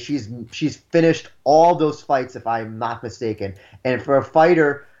 4-0 MMA. She's finished all those fights, if I'm not mistaken. And for a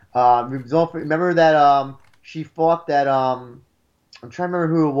fighter, remember that she fought that I'm trying to remember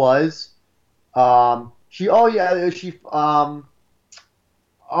who it was. I'm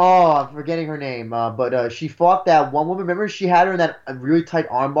forgetting her name. But she fought that one woman. Remember she had her in that really tight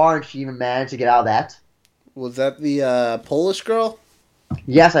armbar, and she even managed to get out of that. Was that the Polish girl?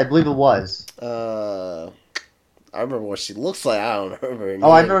 Yes, I believe it was. I remember what she looks like. I don't remember her name.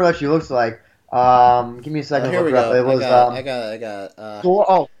 I remember what she looks like. Give me a second. Here we go. It was, I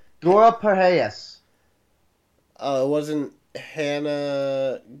got. Dora Parejas. Oh, it wasn't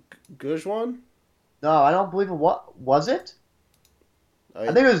Hannah Gujwan? No, I don't believe it was it? Oh,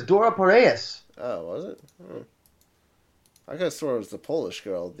 I think it was Dora Parejas. Oh, was it? I could have sworn it was the Polish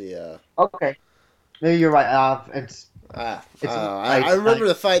girl. Okay. Maybe you're right. I remember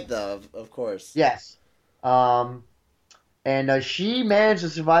the fight, though, of course. Yes. And she managed to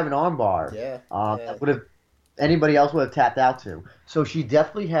survive an armbar. Yeah. That anybody else would have tapped out to. So she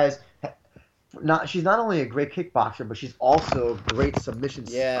definitely has. She's not only a great kickboxer, but she's also a great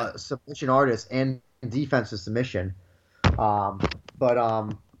submission artist and defensive submission. I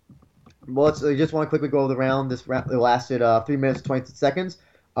just want to quickly go over the round. This round it lasted 3 minutes 20 seconds.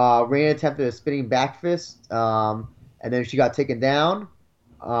 Reina attempted a spinning back fist, and then she got taken down.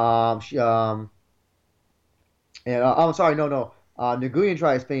 Nguyen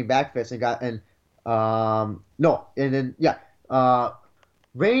tried a spinning back fist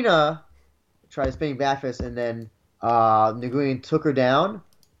Reina tried a spinning back fist, and then Nguyen took her down,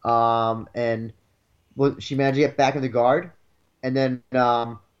 and she managed to get back in the guard, and then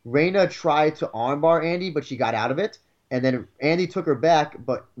Reina tried to armbar Andy, but she got out of it, and then Andy took her back,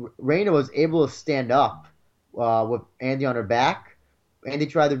 but Reina was able to stand up with Andy on her back. Andy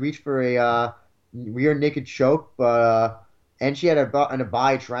tried to reach for a rear naked choke, and she had a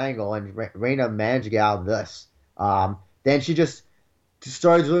bi triangle, and Reina managed to get out of this. Then she just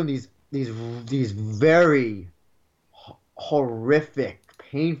started doing these very horrific,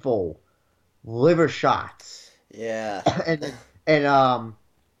 painful liver shots. Yeah. and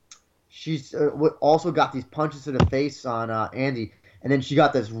she's also got these punches to the face on Andy, and then she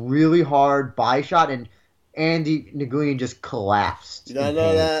got this really hard bi shot, and Andy Nguyen just collapsed. I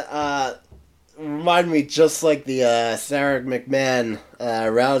know that reminded me just like the Sarah McMahon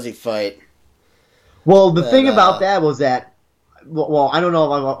Rousey fight. Well, the thing about that was that. Well, I don't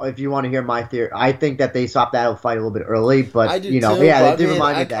know if you want to hear my theory. I think that they stopped that fight a little bit early, but I did too, it did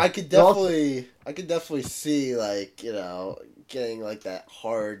remind me of that. I could definitely see getting like that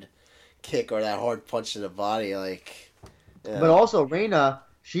hard kick or that hard punch to the body, like. Yeah. But also Reina,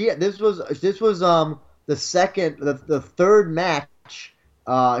 this was the third match.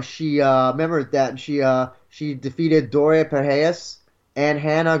 She remember that she defeated Dora Parejas and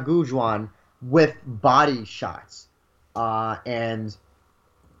Hannah Gujwan with body shots. And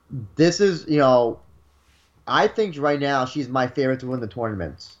this is, I think right now she's my favorite to win the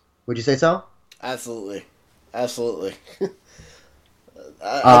tournament. Would you say so? Absolutely. Absolutely.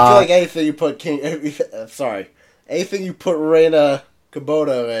 I feel like anything you put anything you put Reina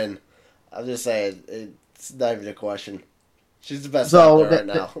Kubota in, I'm just saying, it's not even a question. She's the best out So there right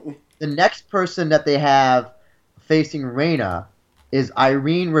now. the next person that they have facing Reina is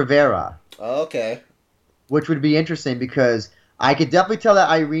Irene Rivera, Okay. which would be interesting because I could definitely tell that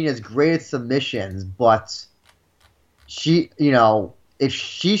Irene is great at submissions, but if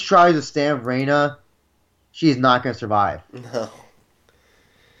she tries to stand Reina, she's not going to survive. No.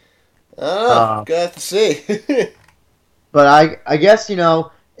 Oh, gonna have to see. But I guess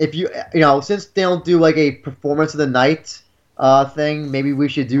if since they don't do like a performance of the night thing, maybe we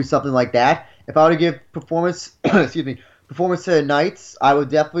should do something like that. If I were to give performance performance to the nights, I would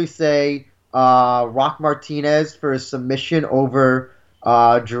definitely say Rock Martinez for his submission over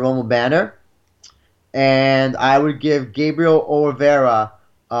Jerome Banner, and I would give Gabriel Oliveira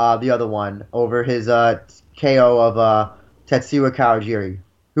the other one over his KO of Tetsuya Kawajiri.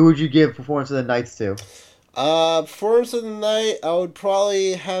 Who would you give performance of the nights to? Performance of the night, I would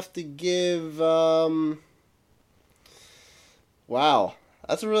probably have to give. Wow,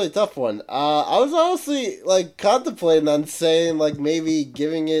 that's a really tough one. I was honestly like contemplating on saying like maybe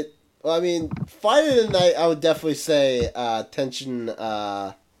giving it. Well, I mean, fight of the night, I would definitely say Tenshin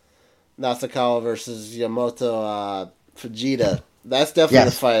Nasukawa versus Yamato Fujita. That's definitely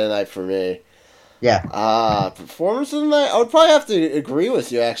the fight of the night for me. Yeah. Performance of the night, I would probably have to agree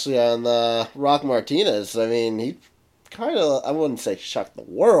with you actually on Rock Martinez. I mean, he kind of, I wouldn't say shocked the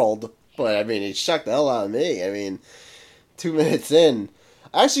world, but I mean, he shocked the hell out of me. I mean, 2 minutes in.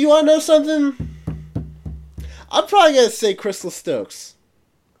 Actually, you want to know something? I'm probably going to say Crystal Stokes.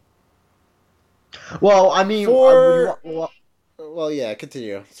 Well, I mean, well, yeah,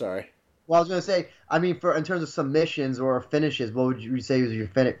 continue. Sorry. Well, I was gonna say, I mean, in terms of submissions or finishes, what would you say was your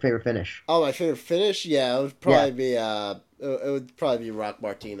favorite finish? Oh, my favorite finish? Yeah, it would probably be it would probably be Rock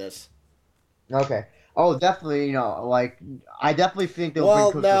Martinez. Okay. Oh, definitely. Like I definitely think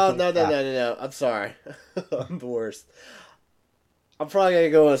they'll bring. No. I'm sorry. I'm the worst. I'm probably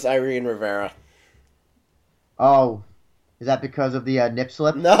gonna go with Irene Rivera. Oh, is that because of the nip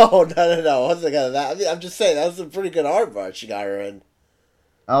slip? No. Wasn't gonna that. I mean, I'm just saying that was a pretty good armbar she got her in.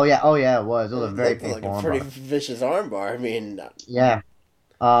 Oh yeah, it was. It was a very painful like a pretty vicious armbar. I mean, yeah.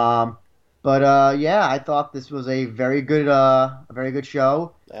 But yeah, I thought this was a very good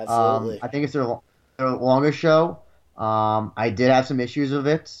show. Absolutely. I think it's their longest show. I did have some issues with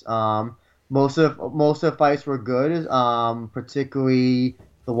it. Most of the fights were good. Particularly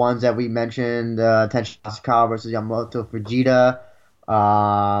the ones that we mentioned, Tenshin Nasukawa versus Yamato Fujita,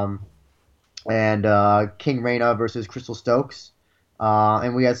 and King Reina versus Crystal Stokes.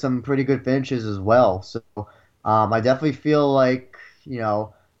 And we had some pretty good finishes as well. So I definitely feel like, do you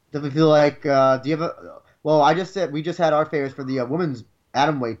have a... Well, we just had our favorites for the women's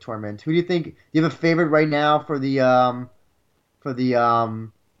atomweight tournament. Who do you think... Do you have a favorite right now for the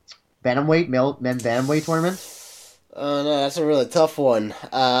bantamweight, men bantamweight tournament? No, that's a really tough one.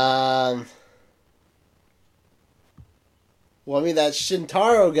 Well, I mean that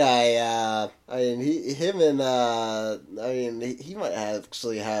Shintaro guy. He might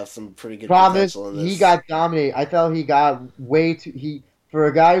actually have some pretty good potential in this. He got dominated. I felt he got way too. For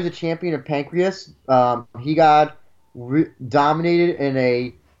a guy who's a champion of Pancrase, he got dominated in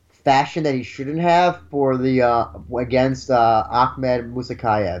a fashion that he shouldn't have for the against Ahmed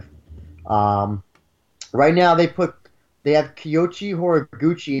Musakayev. Right now they have Kyoichi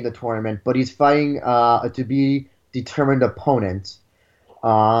Horiguchi in the tournament, but he's fighting to be determined opponent.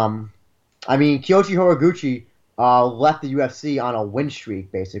 Kyoichi Horiguchi left the UFC on a win streak,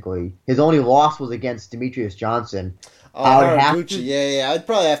 basically. His only loss was against Demetrius Johnson. Horiguchi, yeah. I'd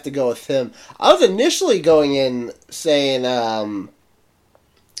probably have to go with him. I was initially going in saying, to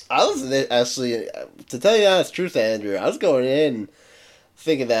tell you the honest truth, Andrew, I was going in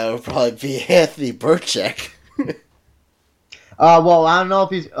thinking that it would probably be Anthony Burchak. Well, I don't know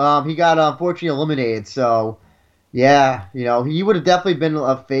if he got unfortunately eliminated, so... Yeah, he would have definitely been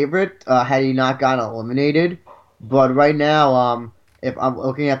a favorite had he not gotten eliminated. But right now, if I'm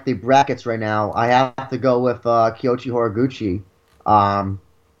looking at the brackets right now, I have to go with Kyoichi Horiguchi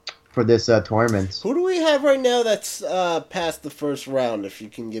for this tournament. Who do we have right now that's past the first round, if you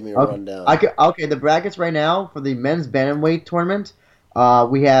can give me a rundown? Okay, the brackets right now for the men's bantamweight tournament,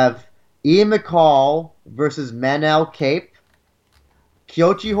 we have Ian McCall versus Manel Cape,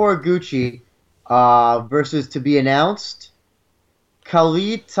 Kyoichi Horiguchi versus to be announced,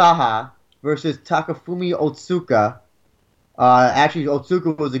 Khalid Taha versus Takafumi Otsuka. Actually,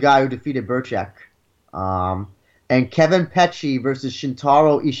 Otsuka was the guy who defeated Burchak. And Kevin Pecci versus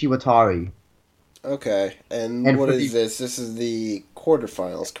Shintaro Ishiwatari. Okay, and And what for is the this? This is the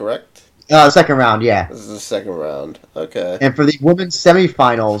quarterfinals, correct? second round, yeah. This is the second round. Okay. And for the women's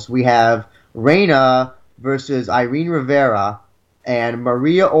semifinals, we have Reina versus Irene Rivera and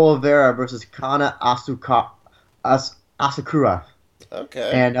Maria Oliveira versus Kana Asakura.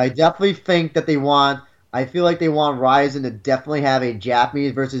 Okay. And I definitely think that I feel like they want Ryzen to definitely have a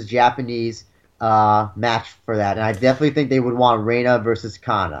Japanese versus Japanese match for that. And I definitely think they would want Reina versus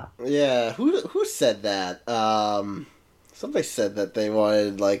Kana. Yeah. Who said that? Somebody said that they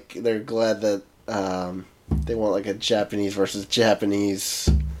wanted they're glad that they want like a Japanese versus Japanese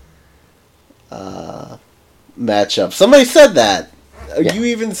matchup. Somebody said that. Yeah. You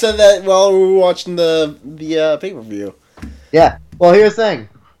even said that while we were watching the pay per view. Yeah. Well, here's the thing.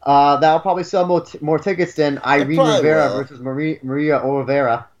 That'll probably sell more tickets than It Irene probably Rivera will. versus Maria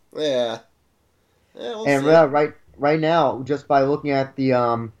Oliveira. Yeah. Yeah, we'll And see. right now, just by looking at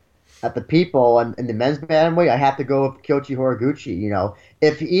the people and the men's bantamweight, I have to go with Kyoichi Horiguchi. You know,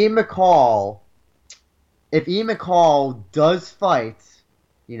 if Ian McCall does fight,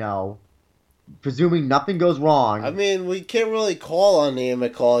 you know, presuming nothing goes wrong. I mean, we can't really call on Ian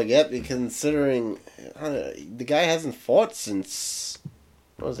McCall yet, considering the guy hasn't fought since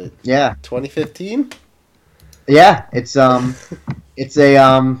what was it? Yeah, 2015. yeah. It's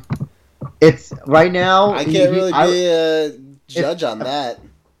right now. I can't really be a judge on that.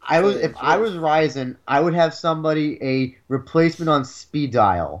 If I was Ryzen, I would have a replacement on speed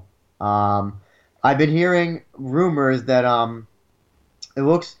dial. I've been hearing rumors that it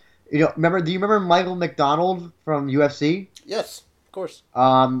looks. Do you remember Michael McDonald from UFC? Yes, of course.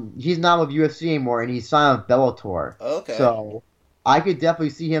 He's not with UFC anymore, and he's signed with Bellator. Okay. So I could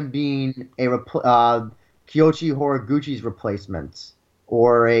definitely see him being Kyoichi Horiguchi's replacement,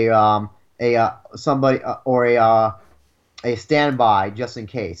 or a standby just in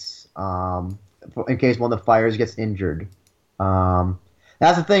case one of the fighters gets injured.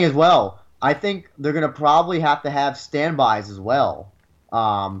 That's the thing as well. I think they're gonna probably have to have standbys as well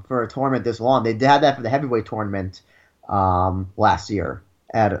for a tournament this long. They had that for the heavyweight tournament last year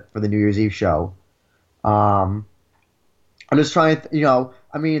for the New Year's Eve show. I'm just trying to,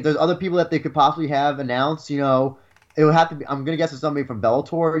 I mean, there's other people that they could possibly have announced. It would have to be. I'm gonna guess it's somebody from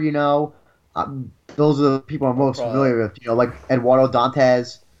Bellator. Those are the people I'm most familiar with. Like Eduardo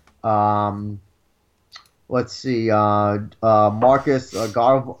Dantes. Let's see, Marcus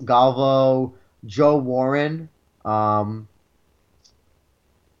Galvo, Joe Warren.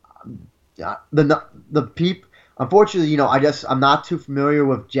 The peep. Unfortunately, I'm not too familiar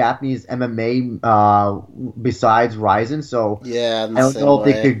with Japanese MMA besides Ryzen, so yeah, I don't know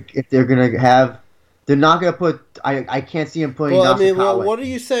if they're gonna have. They're not gonna put. I can't see him putting. Well, I mean, what are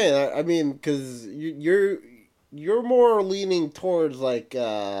you saying? I mean, because you're more leaning towards like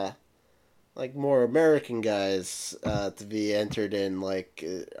more American guys to be entered in.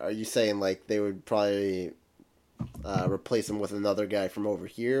 Are you saying like they would probably replace him with another guy from over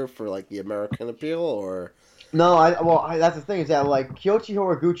here for like the American appeal, or? No, that's the thing is that like Kyoichi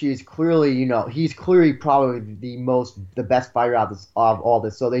Horiguchi is clearly, he's clearly probably the best fighter of all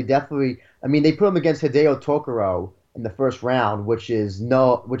this. So they definitely, I mean, they put him against Hideo Tokoro in the first round, which is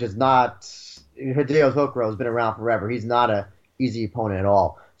not Hideo Tokoro has been around forever. He's not a easy opponent at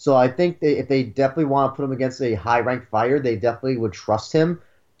all. So I think if they definitely want to put him against a high ranked fighter, they definitely would trust him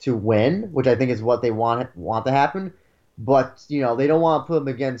to win, which I think is what they want to happen. But they don't want to put him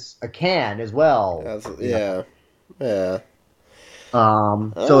against a can as well. Yeah.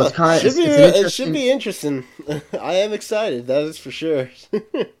 So it's kind of it should be interesting. I am excited. That is for sure.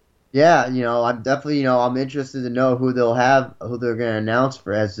 Yeah, I'm definitely I'm interested to know who they're going to announce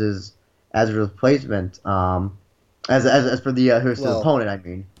as a replacement. As for the opponent, I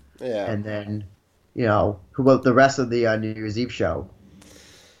mean. Yeah. And then who about the rest of the New Year's Eve show.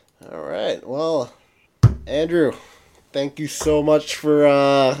 All right. Well, Andrew, thank you so much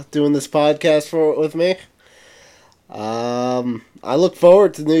for doing this podcast with me. I look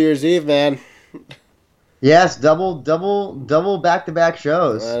forward to New Year's Eve, man. Yes, double back-to-back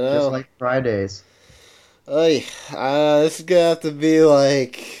shows, I know. just like Fridays. Hey, this is gonna have to be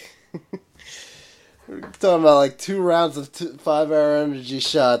like we're talking about like 2 rounds of 5-hour energy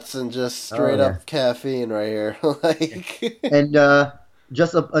shots and just straight up caffeine right here. And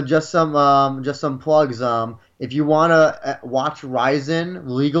just some plugs. If you want to watch Ryzen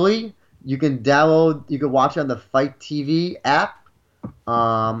legally, you can watch it on the Fight TV app.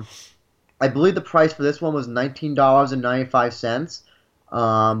 I believe the price for this one was $19.95.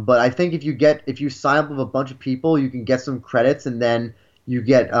 But I think if you sign up with a bunch of people, you can get some credits, and then you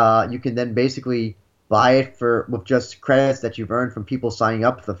can then basically buy it with just credits that you've earned from people signing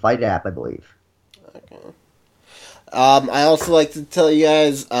up for the Fight app, I believe. Okay. I also like to tell you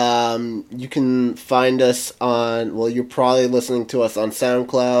guys, you can find us on, well, you're probably listening to us on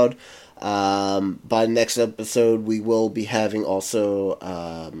SoundCloud. By next episode, we will be having also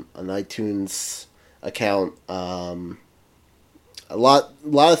an iTunes account. A lot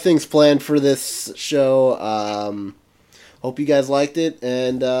of things planned for this show. Hope you guys liked it,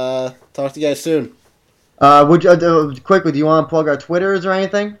 and talk to you guys soon. Would you quickly? Do you want to plug our Twitters or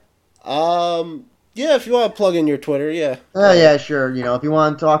anything? Yeah, if you want to plug in your Twitter, yeah. Yeah, sure. You know, if you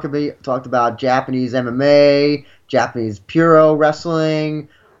want to talk about Japanese MMA, Japanese Puro wrestling,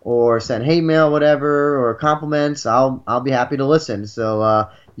 or send hate mail, whatever, or compliments, I'll be happy to listen. So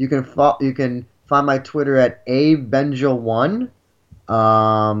you can find my Twitter at abenja1.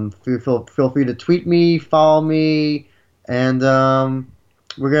 Feel free to tweet me, follow me, and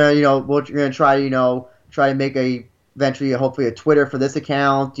we're gonna try to make eventually hopefully a Twitter for this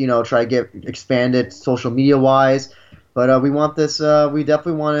account. Try to expand it social media wise. But we want this. We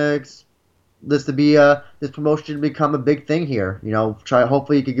definitely want this to be this promotion to become a big thing here.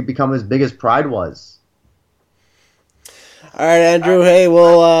 Hopefully it could become as big as Pride was. All right, Andrew. Hey,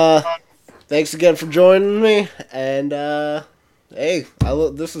 well, thanks again for joining me, and hey,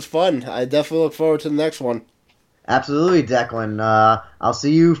 this is fun. I definitely look forward to the next one. Absolutely, Declan. I'll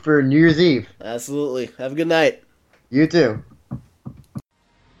see you for New Year's Eve. Absolutely. Have a good night. You too.